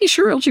making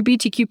sure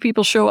LGBTQ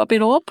people show up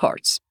in all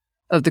parts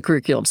of the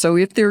curriculum. So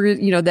if there is,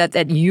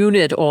 that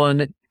unit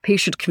on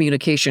patient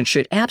communication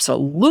should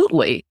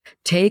absolutely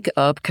take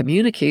up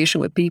communication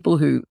with people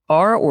who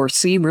are or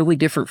seem really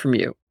different from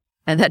you.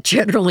 And that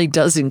generally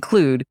does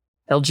include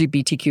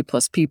LGBTQ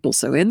plus people.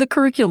 So in the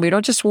curriculum, we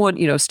don't just want,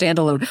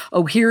 standalone,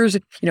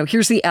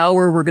 here's the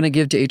hour we're going to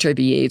give to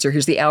HIV/AIDS, or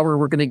here's the hour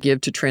we're going to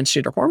give to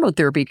transgender hormone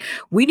therapy.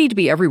 We need to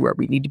be everywhere.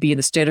 We need to be in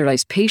the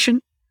standardized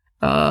patient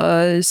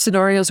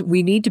scenarios.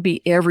 We need to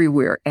be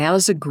everywhere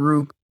as a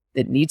group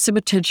that needs some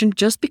attention,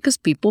 just because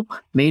people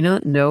may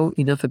not know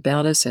enough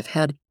about us, have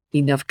had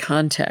enough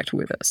contact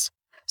with us.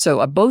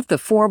 So both the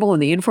formal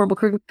and the informal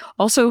curriculum,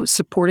 also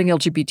supporting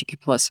LGBTQ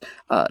plus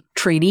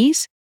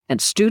trainees and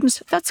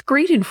students. That's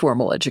great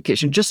informal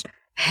education. Just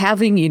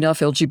having enough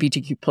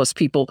LGBTQ plus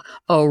people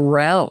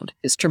around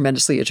is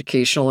tremendously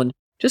educational. And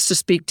just to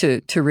speak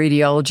to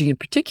radiology in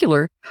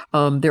particular,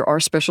 there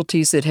are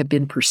specialties that have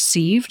been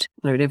perceived,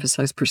 and I would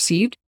emphasize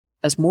perceived,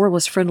 as more or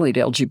less friendly to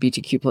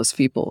LGBTQ plus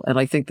people. And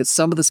I think that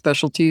some of the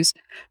specialties,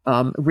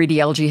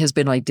 radiology has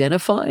been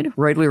identified,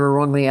 rightly or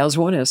wrongly, as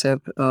one, as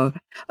have a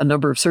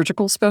number of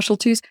surgical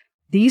specialties.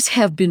 These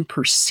have been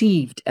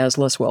perceived as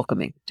less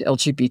welcoming to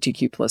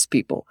LGBTQ plus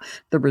people.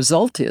 The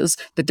result is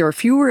that there are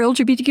fewer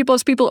LGBTQ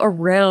plus people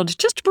around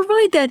just to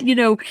provide that,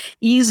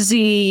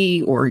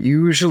 easy or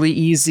usually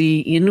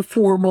easy,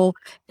 informal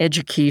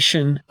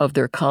education of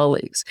their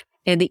colleagues.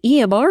 And the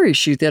EMR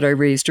issue that I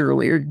raised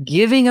earlier,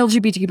 giving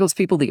LGBTQ plus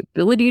people the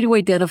ability to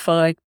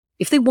identify,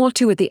 if they want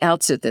to at the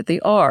outset, that they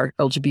are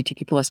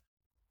LGBTQ plus.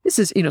 This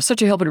is,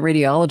 such a help in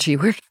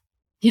radiology where,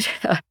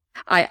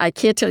 I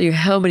can't tell you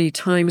how many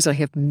times I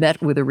have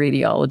met with a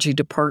radiology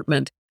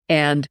department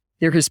and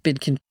there has been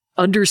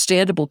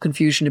understandable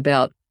confusion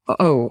about,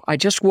 I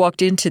just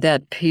walked into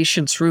that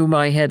patient's room.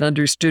 I had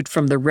understood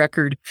from the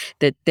record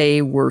that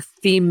they were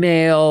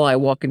female. I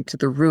walk into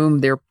the room.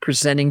 They're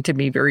presenting to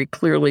me very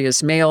clearly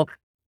as male.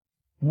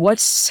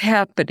 what's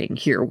happening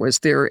here? Was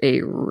there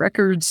a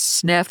record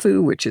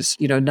snafu, which is,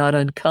 not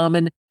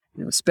uncommon,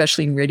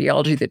 especially in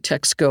radiology, that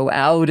texts go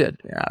out and,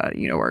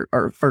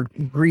 are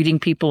greeting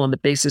people on the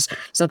basis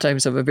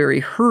sometimes of a very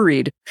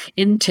hurried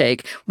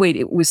intake.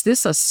 Wait, was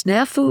this a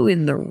snafu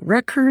in the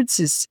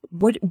records?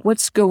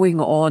 What's going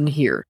on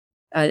here?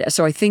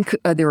 So I think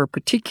there are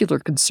particular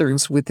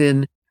concerns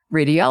within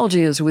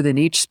radiology as within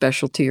each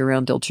specialty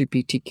around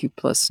LGBTQ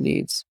plus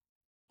needs.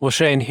 Well,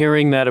 Shane,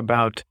 hearing that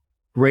about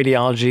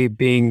radiology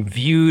being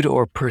viewed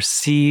or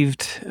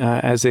perceived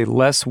as a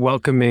less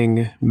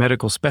welcoming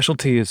medical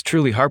specialty is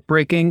truly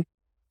heartbreaking,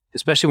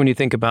 especially when you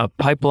think about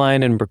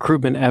pipeline and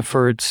recruitment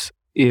efforts.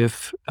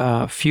 If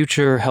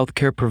future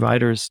healthcare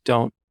providers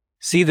don't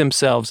see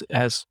themselves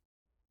as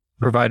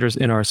providers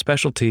in our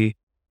specialty,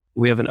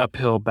 we have an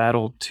uphill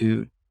battle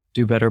to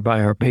do better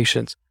by our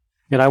patients.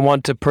 And I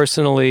want to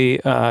personally,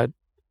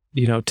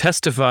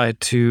 testify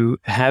to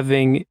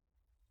having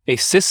a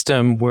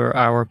system where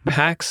our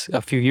PACS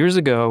a few years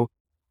ago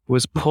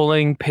was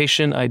pulling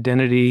patient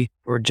identity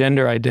or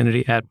gender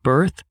identity at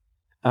birth,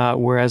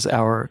 whereas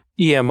our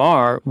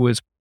EMR was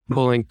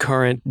pulling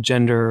current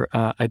gender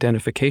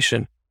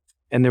identification.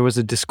 And there was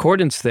a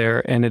discordance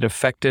there, and it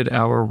affected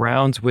our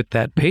rounds with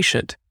that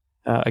patient.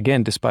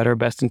 Again, despite our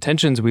best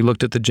intentions, we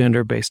looked at the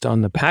gender based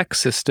on the PACS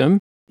system,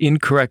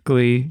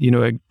 incorrectly,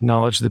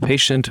 acknowledged the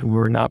patient.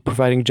 We're not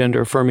providing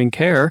gender affirming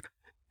care.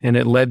 And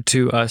it led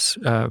to us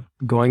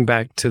going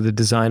back to the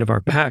design of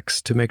our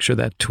PACS to make sure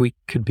that tweak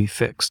could be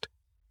fixed.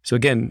 So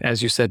again,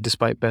 as you said,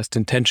 despite best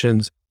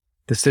intentions,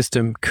 the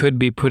system could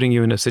be putting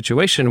you in a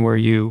situation where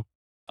you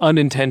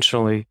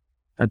unintentionally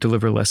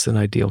deliver less than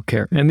ideal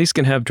care. And these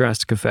can have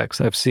drastic effects.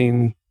 I've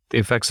seen the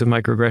effects of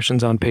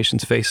microaggressions on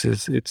patients'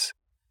 faces. It's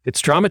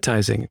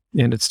traumatizing,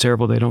 and it's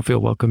terrible. They don't feel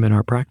welcome in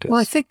our practice.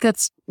 Well, I think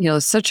that's,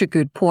 such a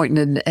good point,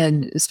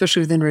 and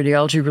especially within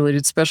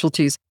radiology-related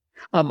specialties.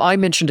 I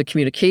mentioned a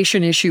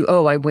communication issue.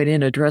 I went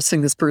in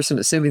addressing this person,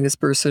 assuming this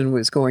person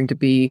was going to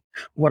be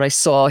what I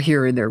saw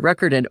here in their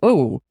record, and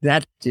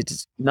that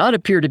does not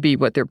appear to be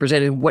what they're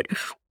presenting.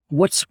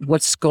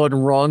 What's gone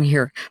wrong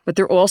here? But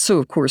there also,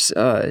 of course,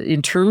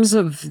 in terms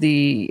of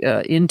the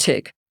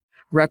intake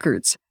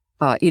records,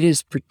 it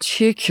is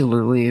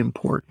particularly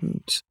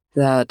important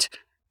that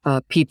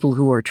people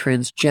who are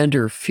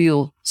transgender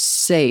feel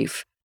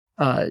safe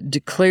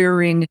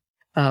declaring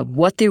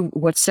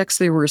what sex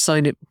they were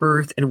assigned at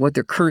birth and what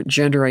their current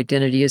gender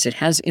identity is. It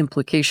has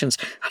implications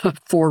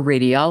for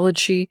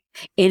radiology.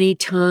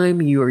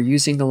 Anytime you are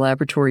using the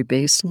laboratory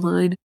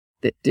baseline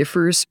that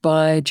differs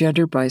by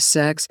gender, by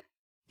sex,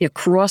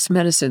 across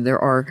medicine, there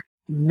are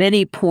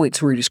many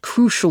points where it is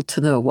crucial to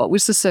know what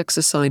was the sex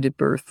assigned at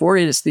birth for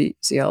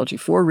anesthesiology,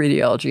 for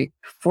radiology,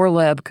 for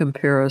lab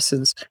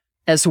comparisons,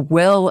 as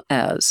well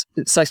as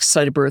sex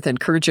assigned at birth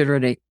and current gender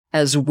identity,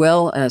 as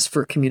well as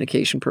for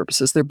communication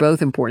purposes. They're both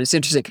important. It's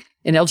interesting.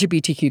 In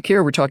LGBTQ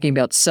care, we're talking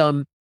about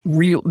some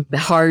real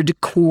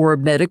hardcore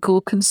medical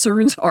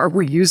concerns. Are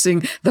we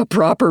using the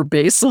proper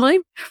baseline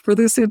for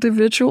this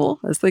individual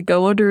as they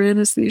go under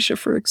anesthesia,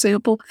 for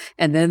example?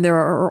 And then there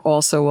are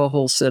also a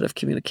whole set of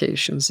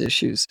communications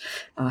issues.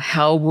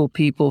 How will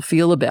people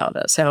feel about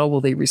us? How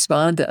will they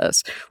respond to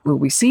us? Will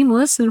we seem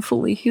less than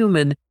fully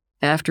human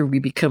after we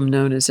become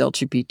known as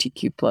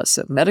LGBTQ+?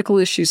 So medical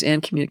issues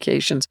and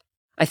communications.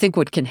 I think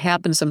what can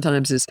happen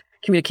sometimes is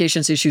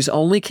communications issues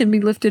only can be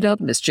lifted up,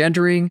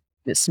 misgendering,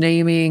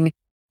 misnaming,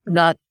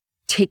 not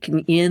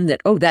taking in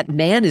that, that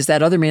man is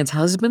that other man's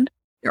husband.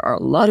 There are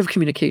a lot of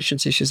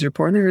communications issues that are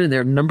important, and there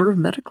are a number of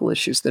medical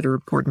issues that are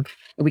important.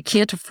 And we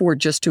can't afford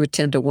just to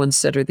attend to one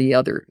set or the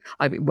other.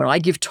 When I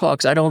give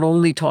talks, I don't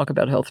only talk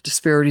about health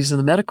disparities in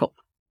the medical,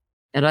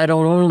 and I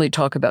don't only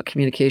talk about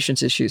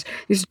communications issues.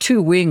 These are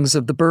two wings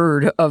of the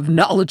bird of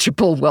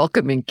knowledgeable,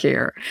 welcoming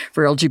care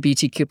for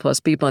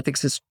LGBTQ+ people. I think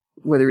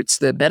whether it's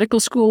the medical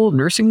school,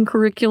 nursing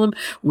curriculum,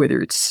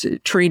 whether it's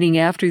training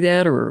after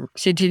that or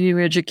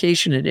continuing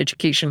education and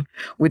education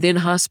within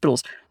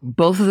hospitals,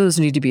 both of those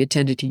need to be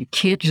attended to. You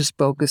can't just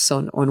focus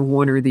on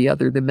one or the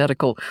other, the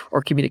medical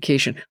or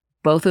communication.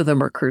 Both of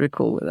them are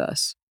critical with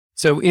us.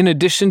 So in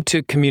addition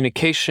to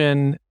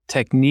communication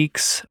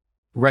techniques,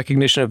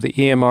 recognition of the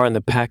EMR and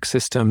the PACS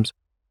systems,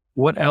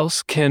 what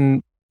else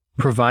can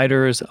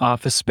providers,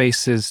 office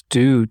spaces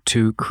do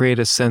to create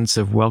a sense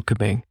of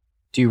welcoming?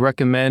 Do you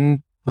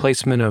recommend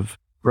placement of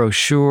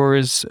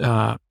brochures,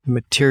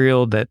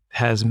 material that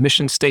has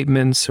mission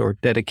statements or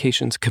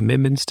dedications,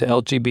 commitments to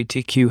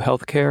LGBTQ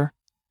healthcare?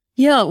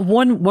 Yeah,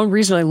 one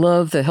reason I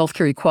love the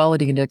Healthcare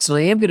Equality Index, and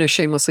I am going to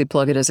shamelessly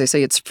plug it, as I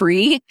say, it's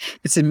free.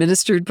 It's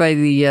administered by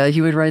the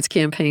Human Rights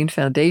Campaign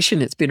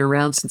Foundation. It's been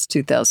around since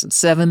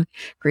 2007,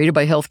 created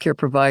by healthcare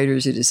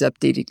providers. It is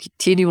updated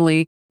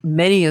continually.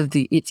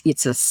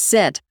 It's a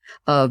set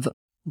of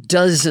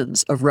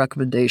dozens of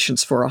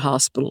recommendations for a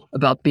hospital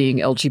about being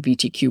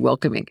LGBTQ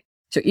welcoming.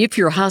 So if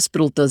your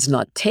hospital does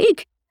not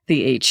take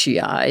the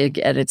HCI,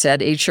 again, it's at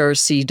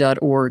hrc.org/HCI.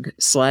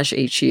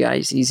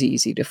 It's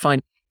easy to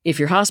find. If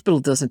your hospital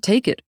doesn't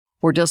take it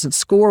or doesn't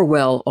score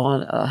well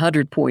on a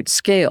 100-point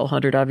scale,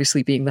 100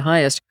 obviously being the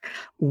highest,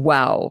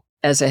 wow,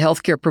 as a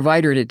healthcare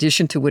provider, in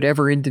addition to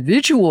whatever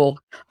individual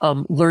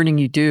learning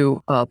you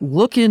do,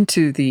 look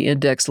into the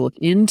index, look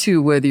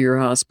into whether your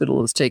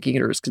hospital is taking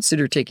it or is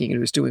considered taking it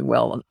or is doing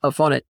well enough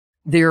on it.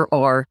 There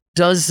are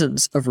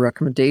dozens of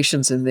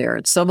recommendations in there,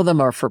 and some of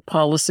them are for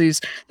policies,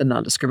 the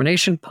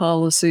non-discrimination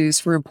policies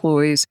for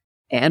employees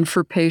and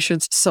for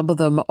patients. Some of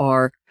them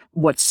are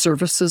what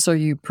services are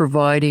you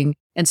providing,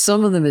 and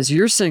some of them, as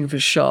you're saying,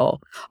 Vishal,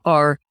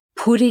 are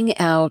putting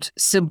out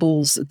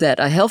symbols that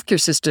a healthcare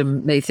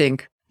system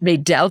may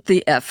doubt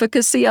the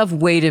efficacy of.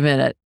 Wait a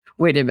minute.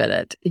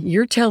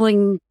 You're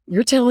telling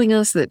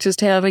us that just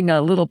having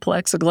a little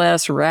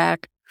plexiglass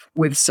rack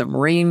with some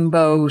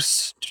rainbow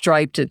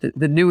striped,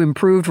 the new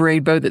improved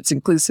rainbow that's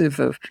inclusive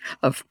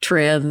of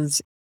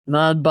trans,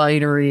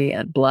 non-binary,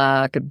 and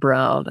Black and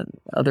brown and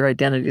other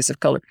identities of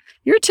color.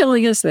 You're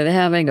telling us that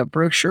having a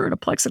brochure and a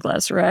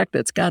plexiglass rack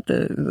that's got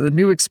the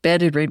new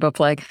expanded rainbow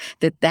flag,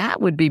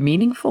 that would be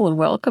meaningful and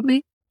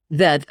welcoming?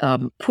 That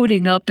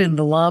putting up in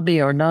the lobby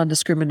our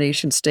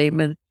non-discrimination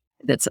statement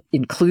that's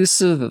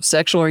inclusive of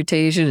sexual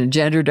orientation and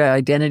gender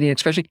identity and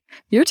expression,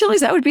 you're telling us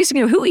that would be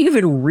significant? Who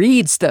even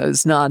reads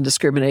those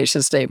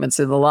non-discrimination statements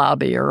in the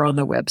lobby or on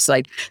the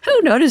website?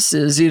 Who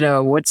notices,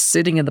 what's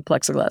sitting in the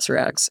plexiglass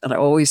racks? And I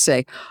always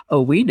say,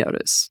 oh, we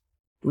notice.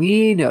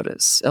 We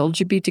notice.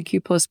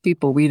 LGBTQ plus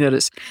people, we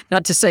notice.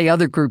 Not to say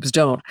other groups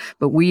don't,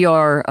 but we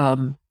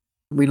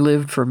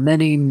lived for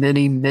many,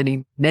 many,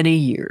 many, many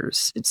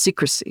years in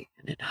secrecy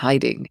and in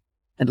hiding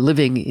and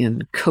living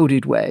in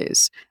coded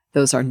ways.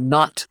 Those are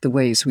not the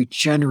ways we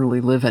generally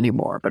live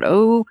anymore. But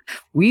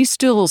we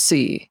still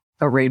see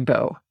a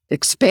rainbow,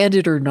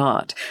 expanded or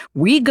not.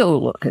 We go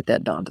look at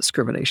that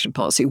non-discrimination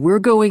policy. We're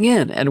going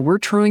in and we're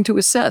trying to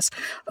assess,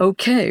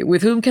 okay,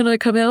 with whom can I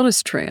come out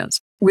as trans?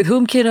 With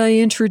whom can I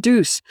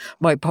introduce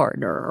my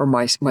partner or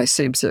my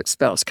same-sex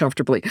spouse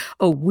comfortably?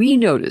 Oh, we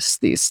notice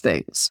these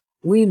things.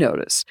 We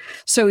notice.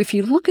 So if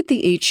you look at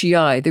the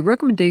HEI, the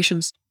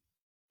recommendations,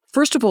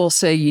 first of all,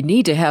 say you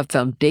need to have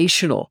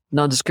foundational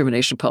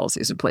non-discrimination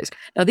policies in place.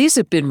 Now, these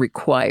have been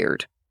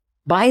required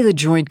by the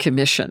Joint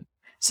Commission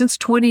since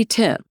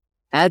 2010.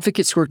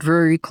 Advocates worked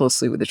very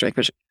closely with the Joint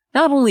Commission.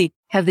 Not only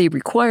have they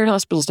required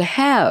hospitals to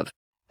have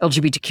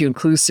LGBTQ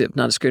inclusive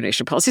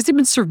non-discrimination policies, they've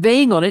been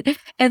surveying on it,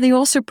 and they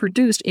also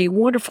produced a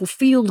wonderful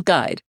field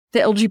guide to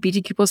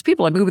LGBTQ plus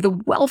people. I mean, with a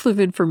wealth of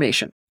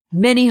information.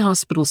 Many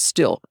hospitals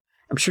still,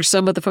 I'm sure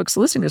some of the folks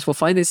listening to this will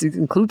find this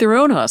include their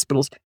own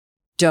hospitals,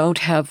 don't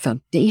have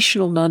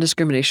foundational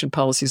non-discrimination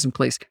policies in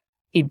place,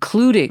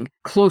 including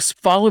close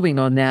following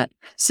on that,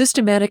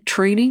 systematic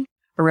training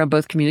around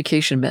both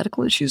communication and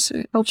medical issues,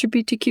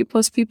 LGBTQ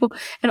plus people,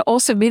 and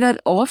also may not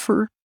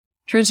offer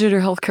transgender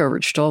health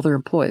coverage to all their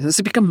employees. This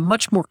has become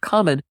much more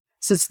common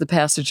since the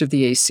passage of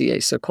the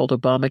ACA, so-called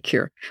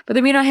Obamacare. But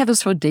they may not have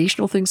those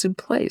foundational things in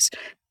place.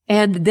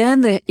 And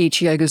then the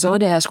HEI goes on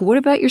to ask, what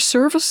about your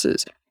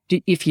services?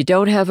 If you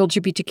don't have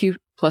LGBTQ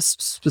plus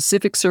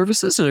specific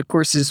services, and of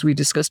course, as we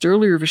discussed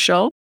earlier,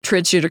 Vishal,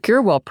 transgender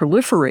care, while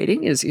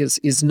proliferating,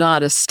 is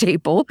not a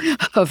staple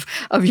of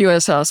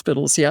U.S.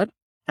 hospitals yet.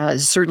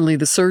 Certainly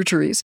the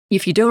surgeries.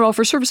 If you don't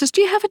offer services,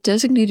 do you have a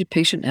designated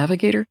patient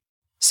navigator?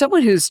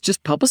 Someone who's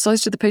just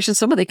publicized to the patient,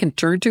 someone they can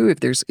turn to if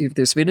there's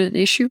been an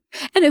issue,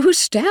 and whose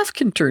staff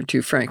can turn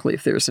to, frankly,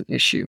 if there's an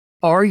issue.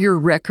 Are your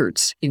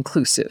records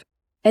inclusive?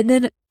 And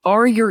then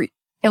are your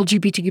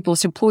LGBTQ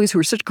plus employees, who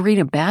are such great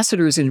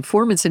ambassadors and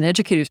informants and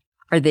educators,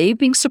 are they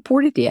being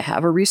supported? Do you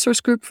have a resource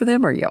group for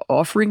them? Are you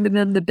offering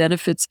them the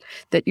benefits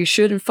that you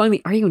should? And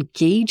finally, are you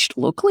engaged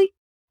locally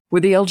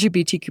with the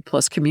LGBTQ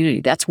plus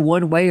community? That's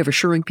one way of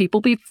assuring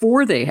people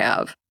before they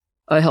have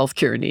a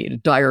healthcare need, a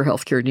dire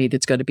healthcare need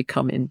that's going to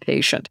become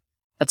inpatient.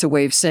 That's a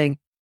way of saying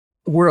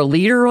we're a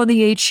leader on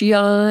the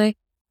HEI.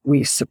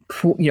 We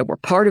support, we're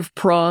part of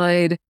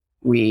Pride.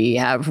 We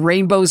have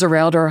rainbows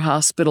around our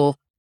hospital.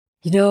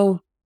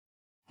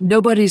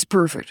 Nobody's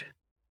perfect,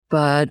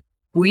 but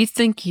we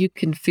think you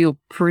can feel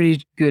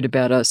pretty good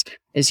about us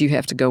as you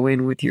have to go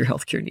in with your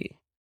healthcare need.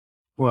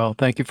 Well,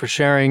 thank you for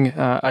sharing.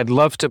 I'd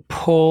love to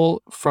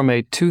pull from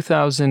a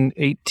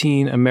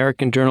 2018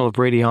 American Journal of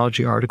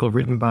Radiology article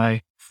written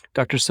by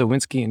Dr.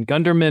 Sawinski and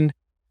Gunderman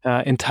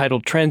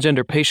entitled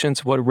Transgender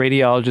Patients, What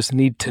Radiologists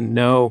Need to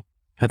Know.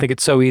 I think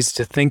it's so easy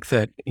to think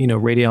that,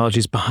 radiology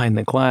is behind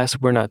the glass.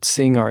 We're not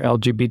seeing our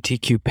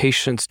LGBTQ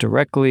patients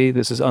directly.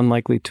 This is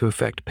unlikely to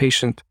affect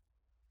patients.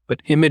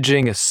 But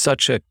imaging is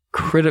such a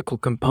critical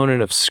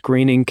component of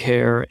screening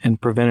care and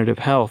preventative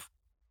health.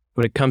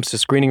 When it comes to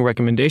screening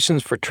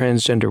recommendations for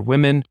transgender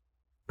women,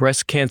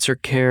 breast cancer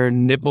care,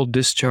 nipple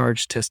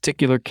discharge,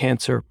 testicular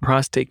cancer,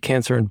 prostate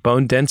cancer, and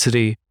bone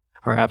density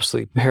are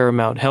absolutely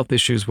paramount health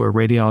issues where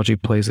radiology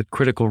plays a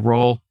critical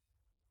role.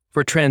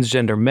 For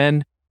transgender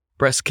men,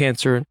 breast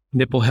cancer,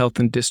 nipple health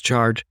and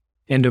discharge,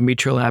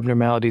 endometrial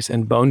abnormalities,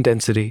 and bone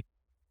density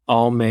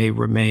all may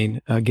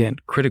remain, again,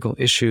 critical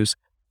issues.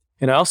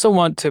 And I also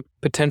want to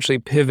potentially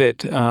pivot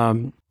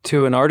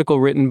to an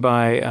article written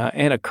by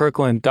Anna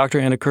Kirkland, Dr.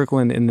 Anna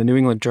Kirkland in the New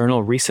England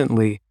Journal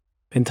recently,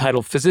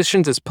 entitled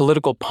Physicians as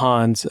Political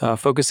Pawns,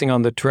 focusing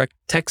on the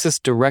Texas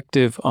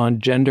Directive on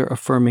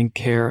Gender-Affirming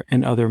Care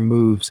and Other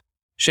Moves.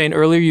 Shane,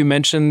 earlier you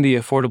mentioned the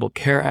Affordable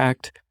Care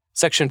Act.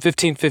 Section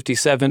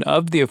 1557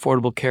 of the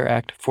Affordable Care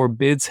Act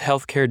forbids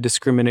healthcare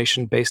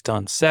discrimination based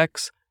on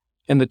sex.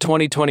 And the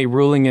 2020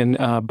 ruling in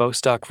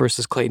Bostock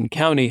versus Clayton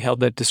County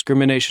held that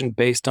discrimination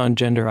based on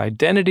gender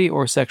identity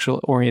or sexual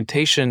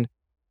orientation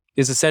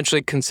is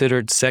essentially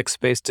considered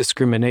sex-based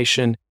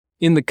discrimination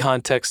in the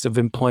context of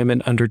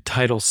employment under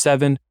Title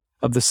VII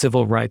of the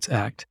Civil Rights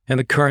Act. And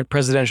the current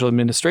presidential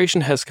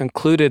administration has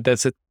concluded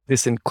that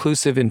this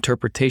inclusive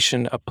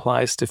interpretation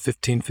applies to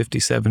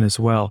 1557 as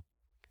well.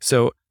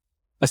 So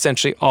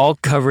essentially all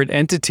covered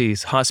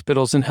entities,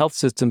 hospitals, and health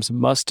systems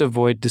must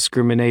avoid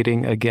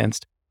discriminating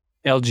against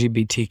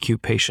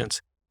LGBTQ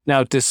patients.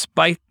 Now,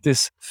 despite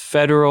this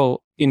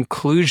federal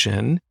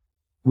inclusion,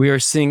 we are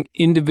seeing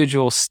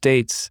individual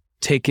states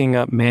taking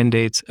up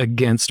mandates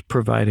against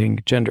providing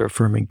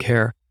gender-affirming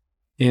care.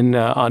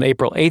 On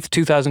April 8th,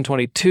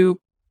 2022,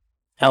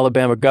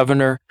 Alabama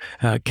Governor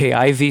Kay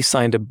Ivey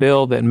signed a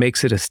bill that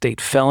makes it a state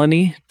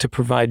felony to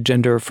provide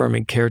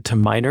gender-affirming care to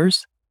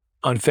minors.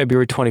 On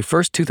February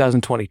 21st,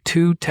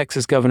 2022,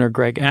 Texas Governor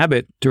Greg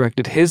Abbott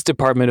directed his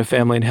Department of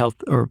Family and Health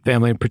or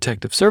Family and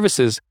Protective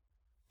Services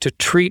to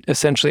treat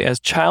essentially as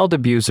child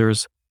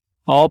abusers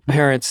all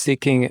parents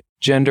seeking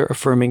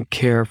gender-affirming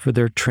care for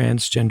their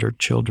transgender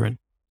children.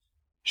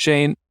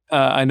 Shane,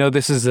 I know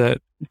this is a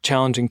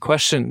challenging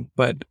question,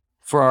 but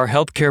for our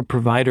healthcare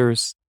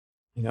providers,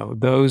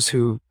 those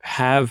who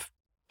have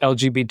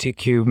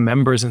LGBTQ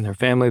members in their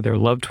family, their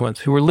loved ones,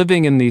 who are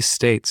living in these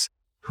states,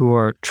 who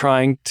are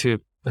trying to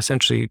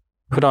essentially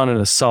put on an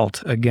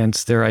assault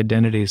against their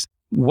identities,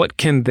 what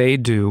can they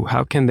do?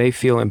 How can they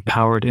feel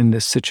empowered in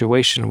this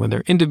situation when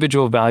their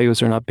individual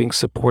values are not being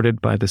supported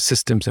by the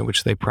systems in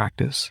which they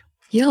practice?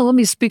 Yeah, let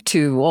me speak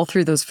to all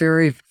three of those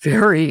very,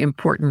 very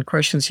important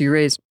questions you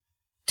raised.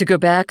 To go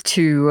back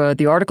to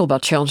the article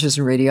about challenges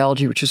in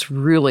radiology, which is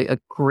really a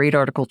great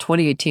article,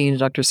 2018,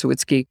 Dr.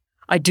 Sawitsky,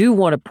 I do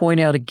want to point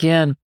out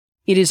again,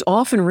 it is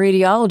often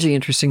radiology,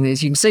 interestingly,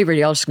 as you can say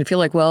radiologists can feel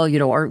like, well,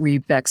 aren't we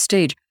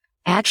backstage?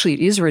 Actually, it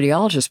is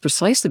radiologists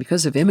precisely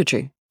because of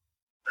imaging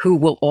who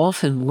will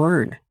often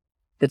learn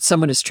that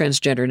someone is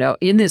transgender. Now,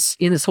 in this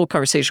whole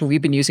conversation,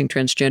 we've been using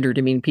transgender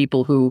to mean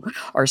people who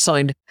are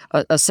assigned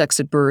a sex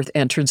at birth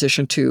and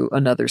transition to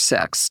another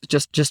sex.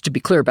 Just to be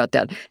clear about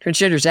that.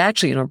 Transgender is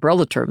actually an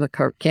umbrella term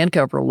that can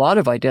cover a lot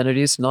of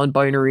identities,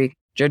 non-binary,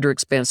 gender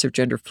expansive,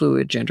 gender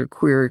fluid, gender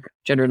queer,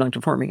 gender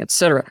nonconforming,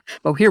 etc.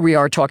 But here we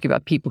are talking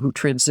about people who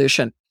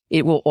transition.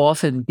 It will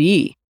often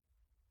be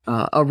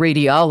a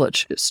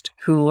radiologist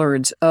who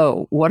learns,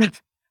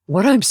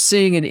 what I'm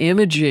seeing in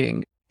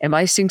imaging, am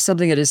I seeing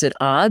something that is at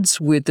odds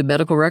with the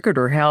medical record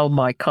or how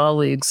my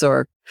colleagues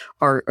are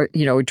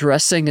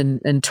addressing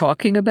and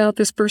talking about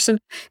this person?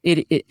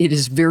 It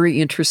is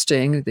very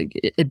interesting.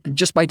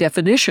 Just by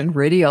definition,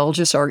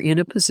 radiologists are in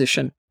a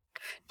position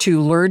to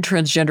learn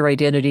transgender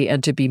identity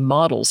and to be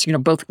models,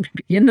 both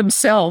in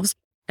themselves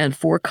and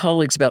for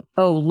colleagues about,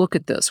 look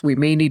at this. We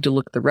may need to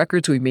look at the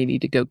records. We may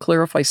need to go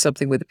clarify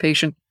something with the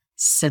patient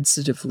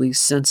sensitively.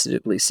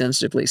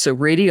 So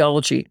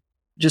radiology,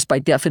 just by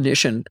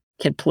definition,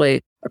 can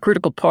play a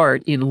critical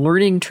part in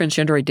learning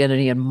transgender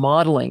identity and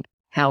modeling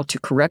how to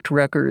correct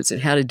records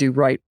and how to do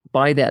right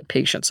by that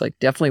patient. So I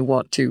definitely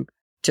want to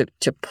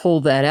pull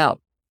that out.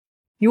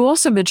 You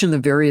also mentioned the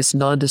various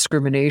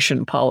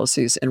non-discrimination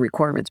policies and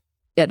requirements.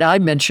 And I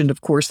mentioned, of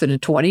course, that in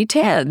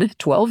 2010,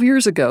 12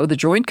 years ago, the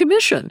Joint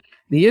Commission,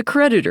 the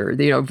accreditor,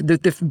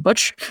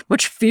 the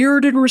much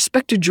feared and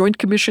respected Joint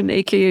Commission,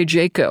 aka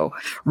JCAHO,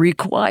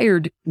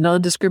 required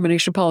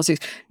non-discrimination policies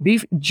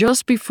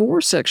just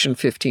before Section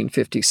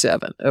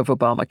 1557 of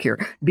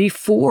Obamacare,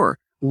 before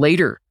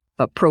later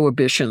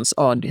prohibitions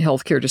on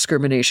healthcare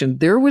discrimination.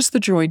 There was the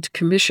Joint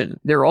Commission.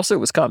 There also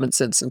was common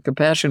sense and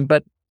compassion,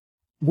 but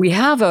we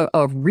have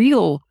a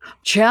real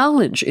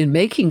challenge in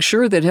making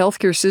sure that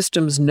healthcare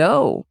systems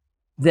know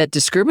that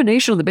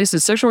discrimination on the basis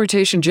of sexual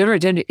orientation, gender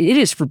identity, it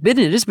is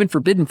forbidden. It has been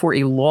forbidden for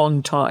a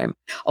long time.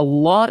 A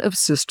lot of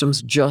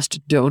systems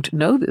just don't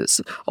know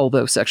this,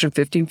 although Section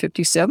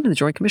 1557 and the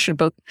Joint Commission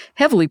both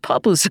heavily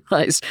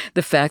publicized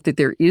the fact that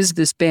there is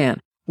this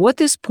ban. What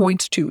this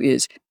points to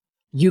is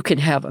you can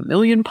have a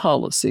million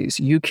policies,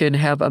 you can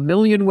have a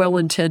million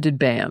well-intended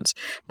bans,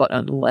 but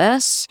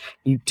unless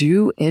you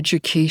do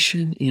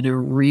education in a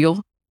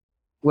real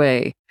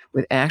way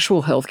with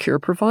actual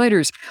healthcare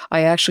providers,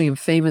 I actually am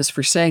famous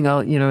for saying,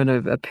 in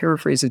a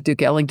paraphrase of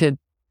Duke Ellington,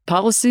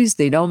 policies,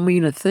 they don't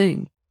mean a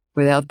thing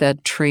without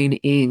that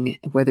training,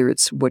 whether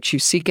it's what you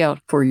seek out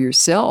for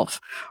yourself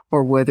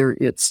or whether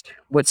it's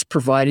what's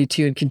provided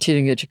to you in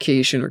continuing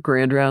education or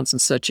grand rounds and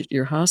such at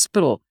your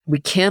hospital. We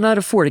cannot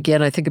afford,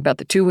 again, I think about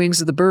the two wings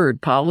of the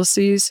bird.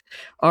 Policies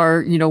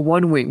are,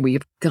 one wing.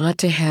 We've got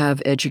to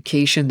have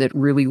education that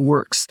really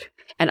works.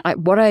 And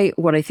what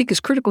I think is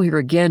critical here,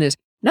 again, is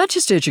not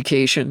just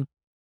education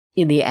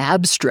in the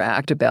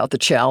abstract about the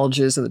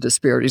challenges and the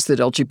disparities that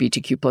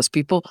LGBTQ plus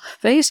people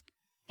face,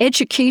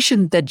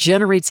 education that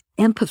generates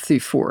empathy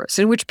for us,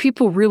 in which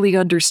people really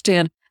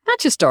understand not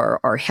just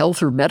our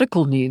health or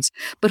medical needs,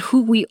 but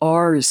who we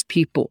are as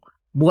people,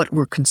 what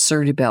we're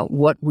concerned about,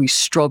 what we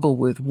struggle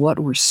with, what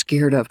we're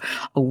scared of.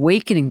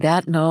 Awakening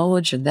that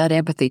knowledge and that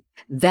empathy,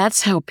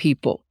 that's how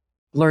people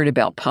learn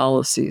about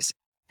policies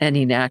and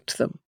enact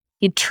them.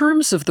 In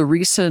terms of the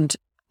recent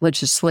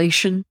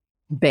legislation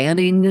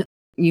banning,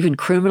 even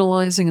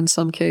criminalizing in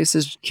some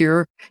cases,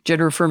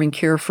 gender-affirming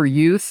care for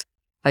youth,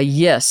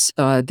 yes,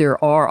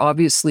 there are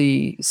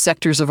obviously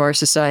sectors of our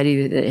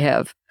society that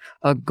have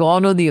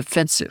gone on the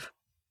offensive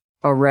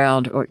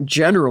around, or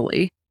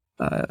generally,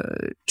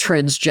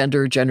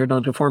 transgender, gender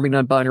nonconforming,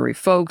 non-binary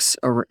folks,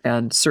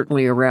 and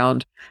certainly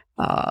around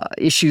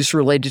issues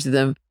related to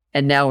them,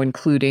 and now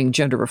including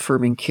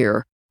gender-affirming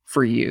care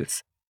for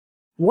youth.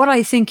 What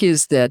I think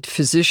is that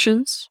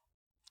physicians,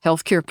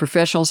 healthcare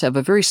professionals have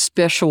a very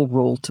special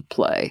role to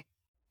play,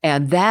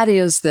 and that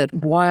is that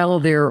while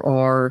there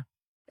are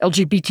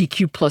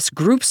LGBTQ plus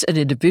groups and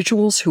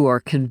individuals who are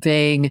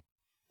conveying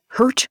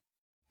hurt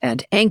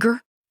and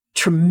anger,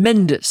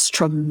 tremendous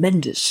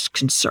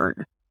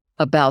concern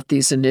about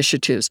these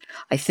initiatives,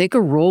 I think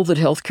a role that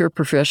healthcare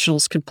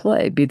professionals can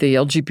play, be they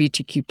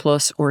LGBTQ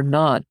plus or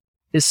not,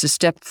 is to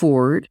step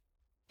forward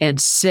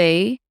and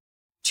say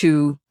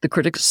to the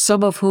critics,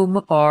 some of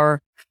whom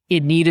are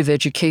in need of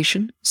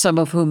education, some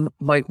of whom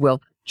might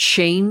well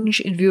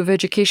change in view of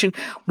education,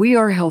 we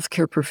are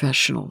healthcare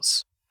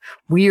professionals.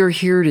 We are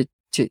here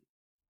to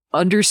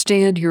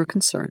understand your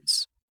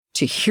concerns,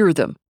 to hear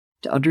them,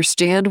 to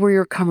understand where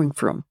you're coming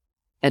from,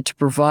 and to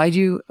provide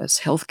you as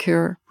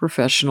healthcare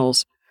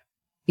professionals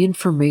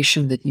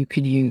information that you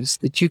can use,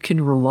 that you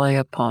can rely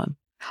upon.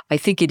 I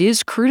think it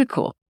is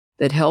critical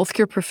that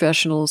healthcare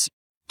professionals,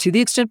 to the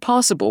extent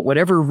possible,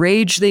 whatever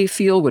rage they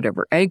feel,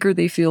 whatever anger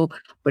they feel,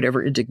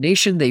 whatever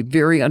indignation they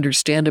very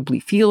understandably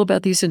feel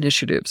about these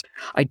initiatives,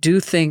 I do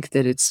think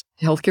that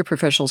healthcare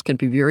professionals can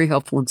be very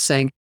helpful in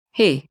saying,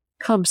 hey,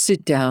 come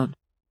sit down.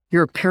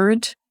 You're a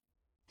parent.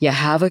 You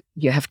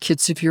have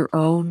kids of your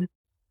own.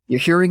 You're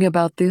hearing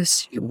about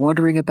this. You're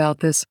wondering about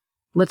this.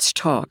 Let's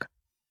talk.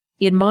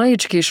 In my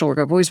educational work,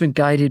 I've always been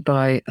guided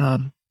by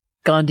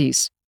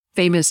Gandhi's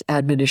famous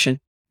admonition,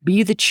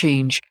 be the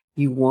change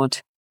you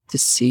want to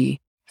see.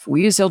 If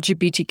we as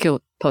LGBTQ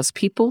plus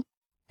people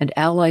and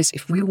allies,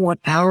 if we want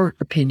our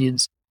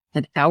opinions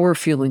and our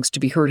feelings to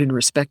be heard and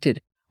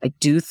respected, I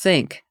do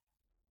think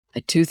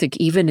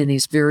even in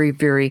these very,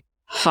 very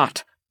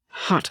hot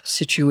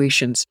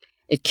situations,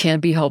 it can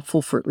be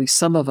helpful for at least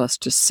some of us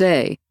to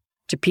say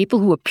to people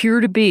who appear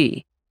to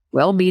be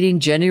well-meaning,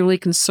 genuinely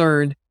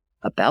concerned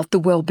about the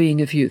well-being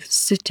of youth,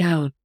 sit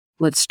down,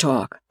 let's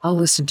talk. I'll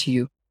listen to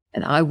you,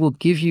 and I will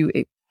give you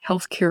a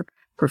healthcare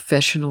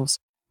professional's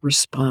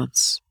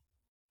response.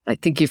 I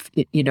think you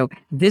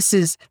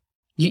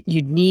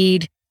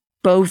need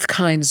both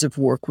kinds of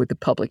work with the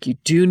public. You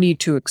do need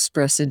to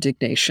express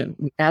indignation.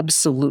 We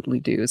absolutely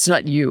do. It's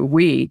not you,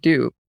 we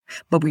do.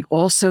 But we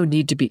also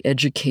need to be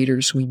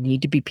educators. We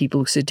need to be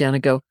people who sit down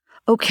and go,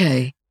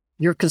 okay,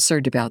 you're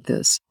concerned about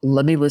this.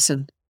 Let me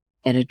listen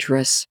and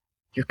address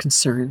your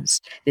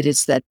concerns. It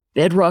is that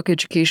bedrock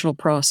educational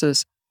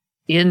process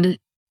in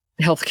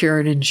healthcare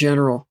and in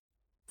general,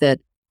 that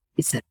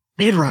it's that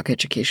bedrock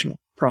educational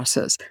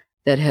process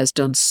that has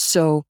done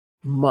so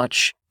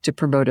much to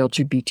promote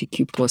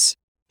LGBTQ plus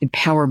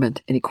empowerment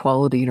and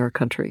equality in our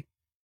country.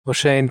 Well,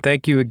 Shane,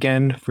 thank you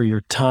again for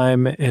your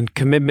time and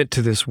commitment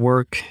to this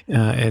work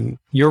and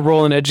your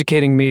role in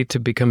educating me to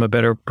become a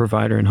better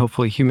provider and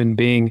hopefully human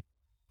being.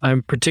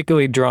 I'm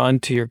particularly drawn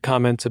to your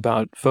comments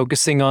about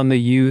focusing on the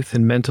youth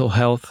and mental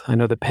health. I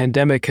know the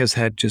pandemic has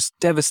had just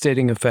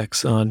devastating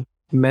effects on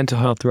mental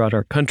health throughout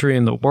our country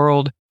and the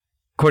world.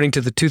 According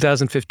to the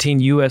 2015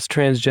 U.S.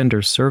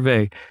 Transgender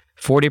Survey,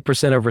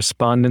 40% of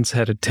respondents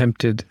had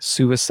attempted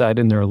suicide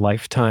in their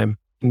lifetime,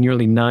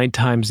 nearly 9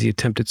 times the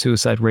attempted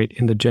suicide rate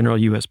in the general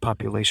U.S.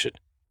 population.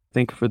 I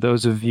think for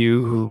those of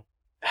you who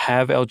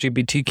have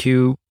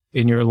LGBTQ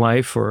in your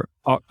life or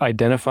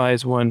identify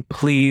as one,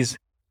 please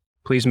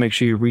make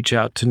sure you reach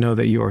out to know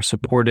that you are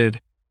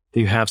supported, that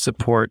you have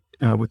support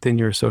within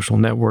your social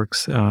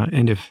networks.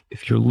 And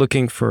if you're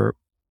looking for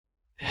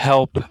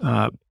help,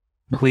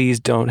 please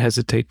don't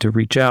hesitate to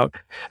reach out.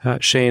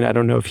 Shane, I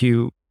don't know if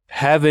you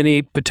have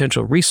any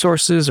potential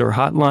resources or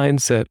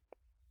hotlines that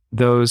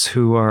those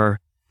who are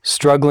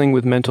struggling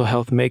with mental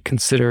health may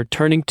consider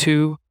turning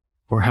to,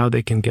 or how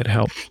they can get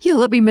help. Yeah,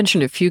 let me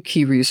mention a few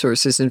key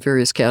resources in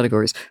various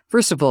categories.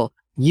 First of all,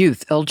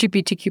 youth,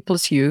 LGBTQ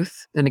plus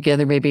youth. And again,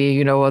 there may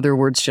be, other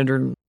words,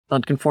 gender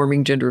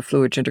nonconforming, gender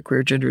fluid, gender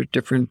queer, gender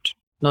different,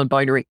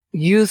 non-binary.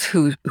 Youth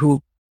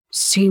who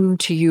seem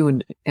to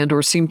you and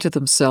or seem to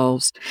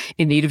themselves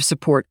in need of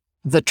support.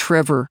 The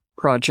Trevor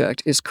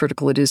Project is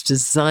critical. It is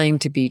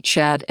designed to be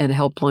chat and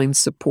helpline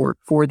support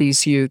for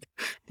these youth.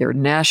 They're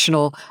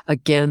national.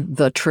 Again,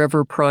 the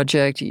Trevor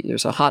Project,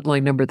 there's a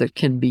hotline number that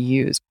can be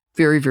used.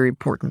 Very, very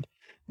important.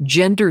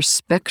 Gender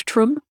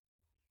Spectrum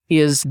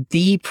is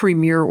the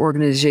premier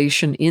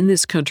organization in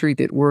this country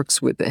that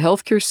works with the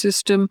healthcare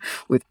system,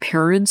 with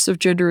parents of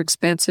gender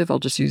expansive, I'll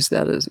just use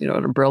that as, an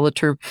umbrella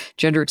term,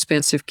 gender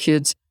expansive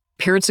kids,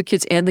 parents of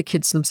kids and the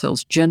kids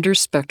themselves. Gender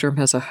Spectrum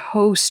has a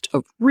host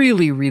of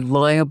really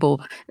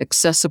reliable,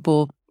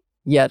 accessible,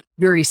 yet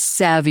very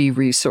savvy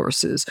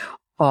resources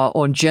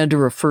on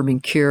gender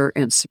affirming care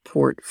and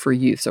support for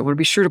youth. So I want to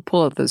be sure to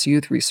pull out those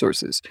youth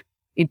resources.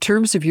 In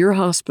terms of your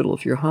hospital,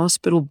 if you're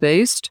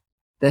hospital-based,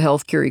 the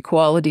Healthcare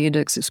Equality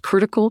Index is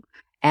critical,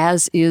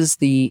 as is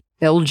the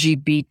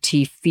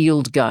LGBT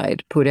Field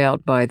Guide put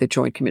out by the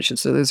Joint Commission.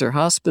 So those are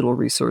hospital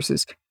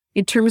resources.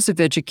 In terms of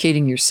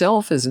educating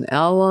yourself as an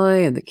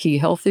ally and the key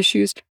health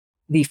issues,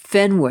 the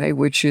Fenway,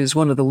 which is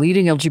one of the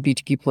leading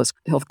LGBTQ plus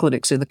health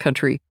clinics in the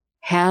country,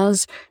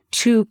 has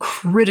 2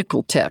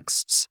 critical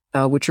texts,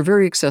 which are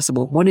very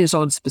accessible. One is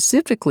on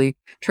specifically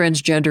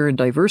transgender and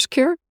diverse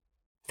care,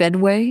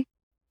 Fenway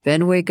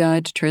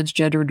Guide to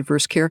Transgender and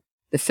Diverse Care.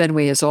 The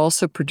Fenway has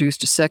also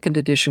produced a 2nd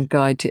edition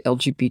guide to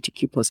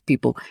LGBTQ plus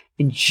people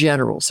in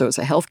general. So as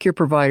a healthcare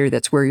provider,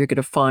 that's where you're going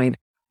to find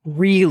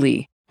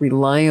really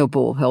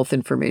reliable health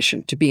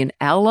information. To be an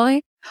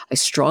ally, I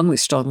strongly,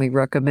 strongly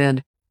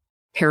recommend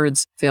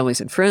Parents, Families,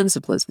 and Friends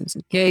of Lesbians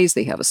and Gays.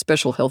 They have a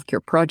special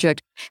healthcare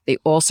project. They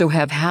also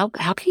have how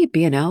can you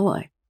be an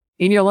ally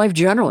in your life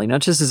generally,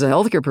 not just as a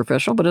healthcare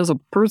professional, but as a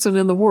person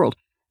in the world.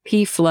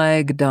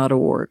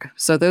 pflag.org.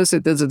 So those are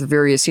the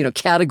various,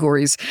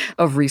 categories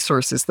of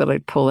resources that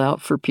I'd pull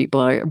out for people.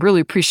 I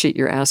really appreciate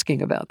your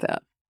asking about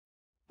that.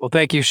 Well,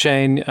 thank you,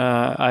 Shane.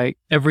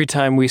 Every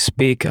time we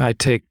speak, I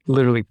take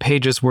literally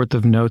pages worth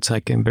of notes. I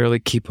can barely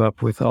keep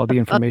up with all the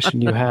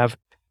information you have.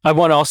 I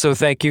want to also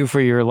thank you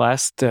for your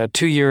last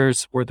 2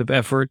 years worth of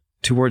effort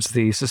towards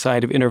the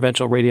Society of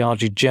Interventional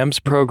Radiology GEMS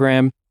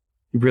program.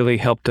 You really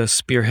helped us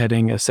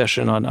spearheading a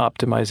session on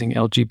optimizing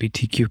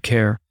LGBTQ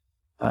care.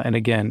 And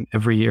again,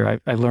 every year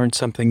I learned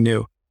something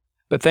new.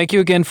 But thank you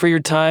again for your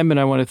time. And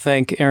I want to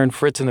thank Aaron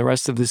Fritz and the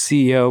rest of the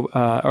CEO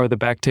or the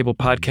Backtable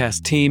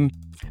Podcast team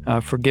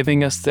for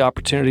giving us the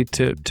opportunity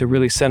to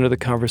really center the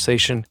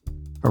conversation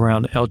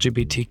around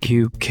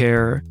LGBTQ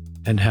care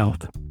and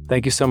health.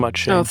 Thank you so much,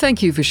 Shane. Oh,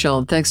 thank you, Vishal,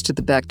 and thanks to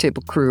the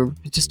Backtable crew.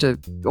 It's just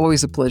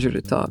always a pleasure to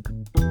talk.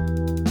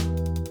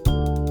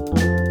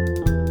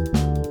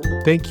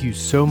 Thank you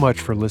so much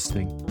for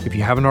listening. If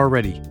you haven't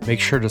already, make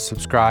sure to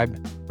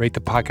subscribe, rate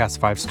the podcast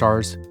 5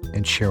 stars,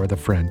 and share with a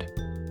friend.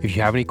 If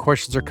you have any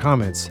questions or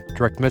comments,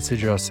 direct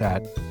message us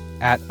at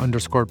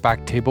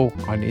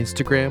 @_Backtable on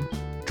Instagram,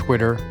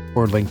 Twitter,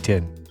 or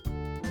LinkedIn.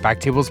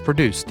 Backtable is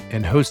produced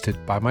and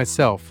hosted by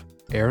myself,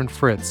 Aaron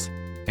Fritz,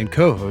 and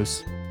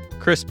co-hosts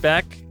Chris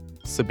Beck,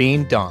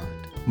 Sabine Dond,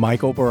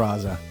 Michael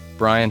Barraza,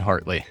 Brian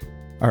Hartley.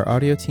 Our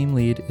audio team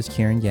lead is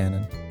Kieran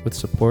Gannon, with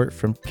support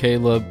from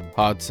Caleb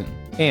Hodson,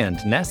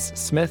 and Ness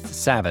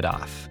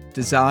Smith-Savadoff.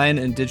 Design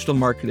and digital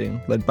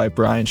marketing led by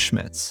Brian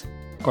Schmitz.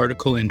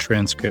 Article and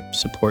transcript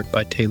support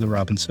by Taylor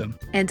Robinson.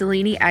 And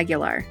Delaney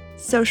Aguilar.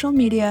 Social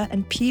media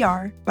and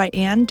PR by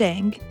Ann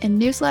Dang. And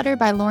newsletter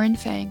by Lauren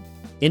Fang.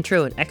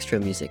 Intro and extra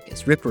music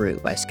is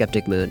Ripperoo by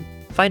Skeptic Moon.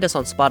 Find us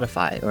on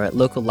Spotify or at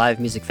local live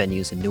music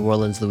venues in New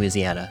Orleans,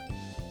 Louisiana.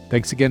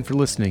 Thanks again for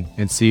listening,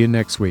 and see you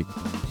next week.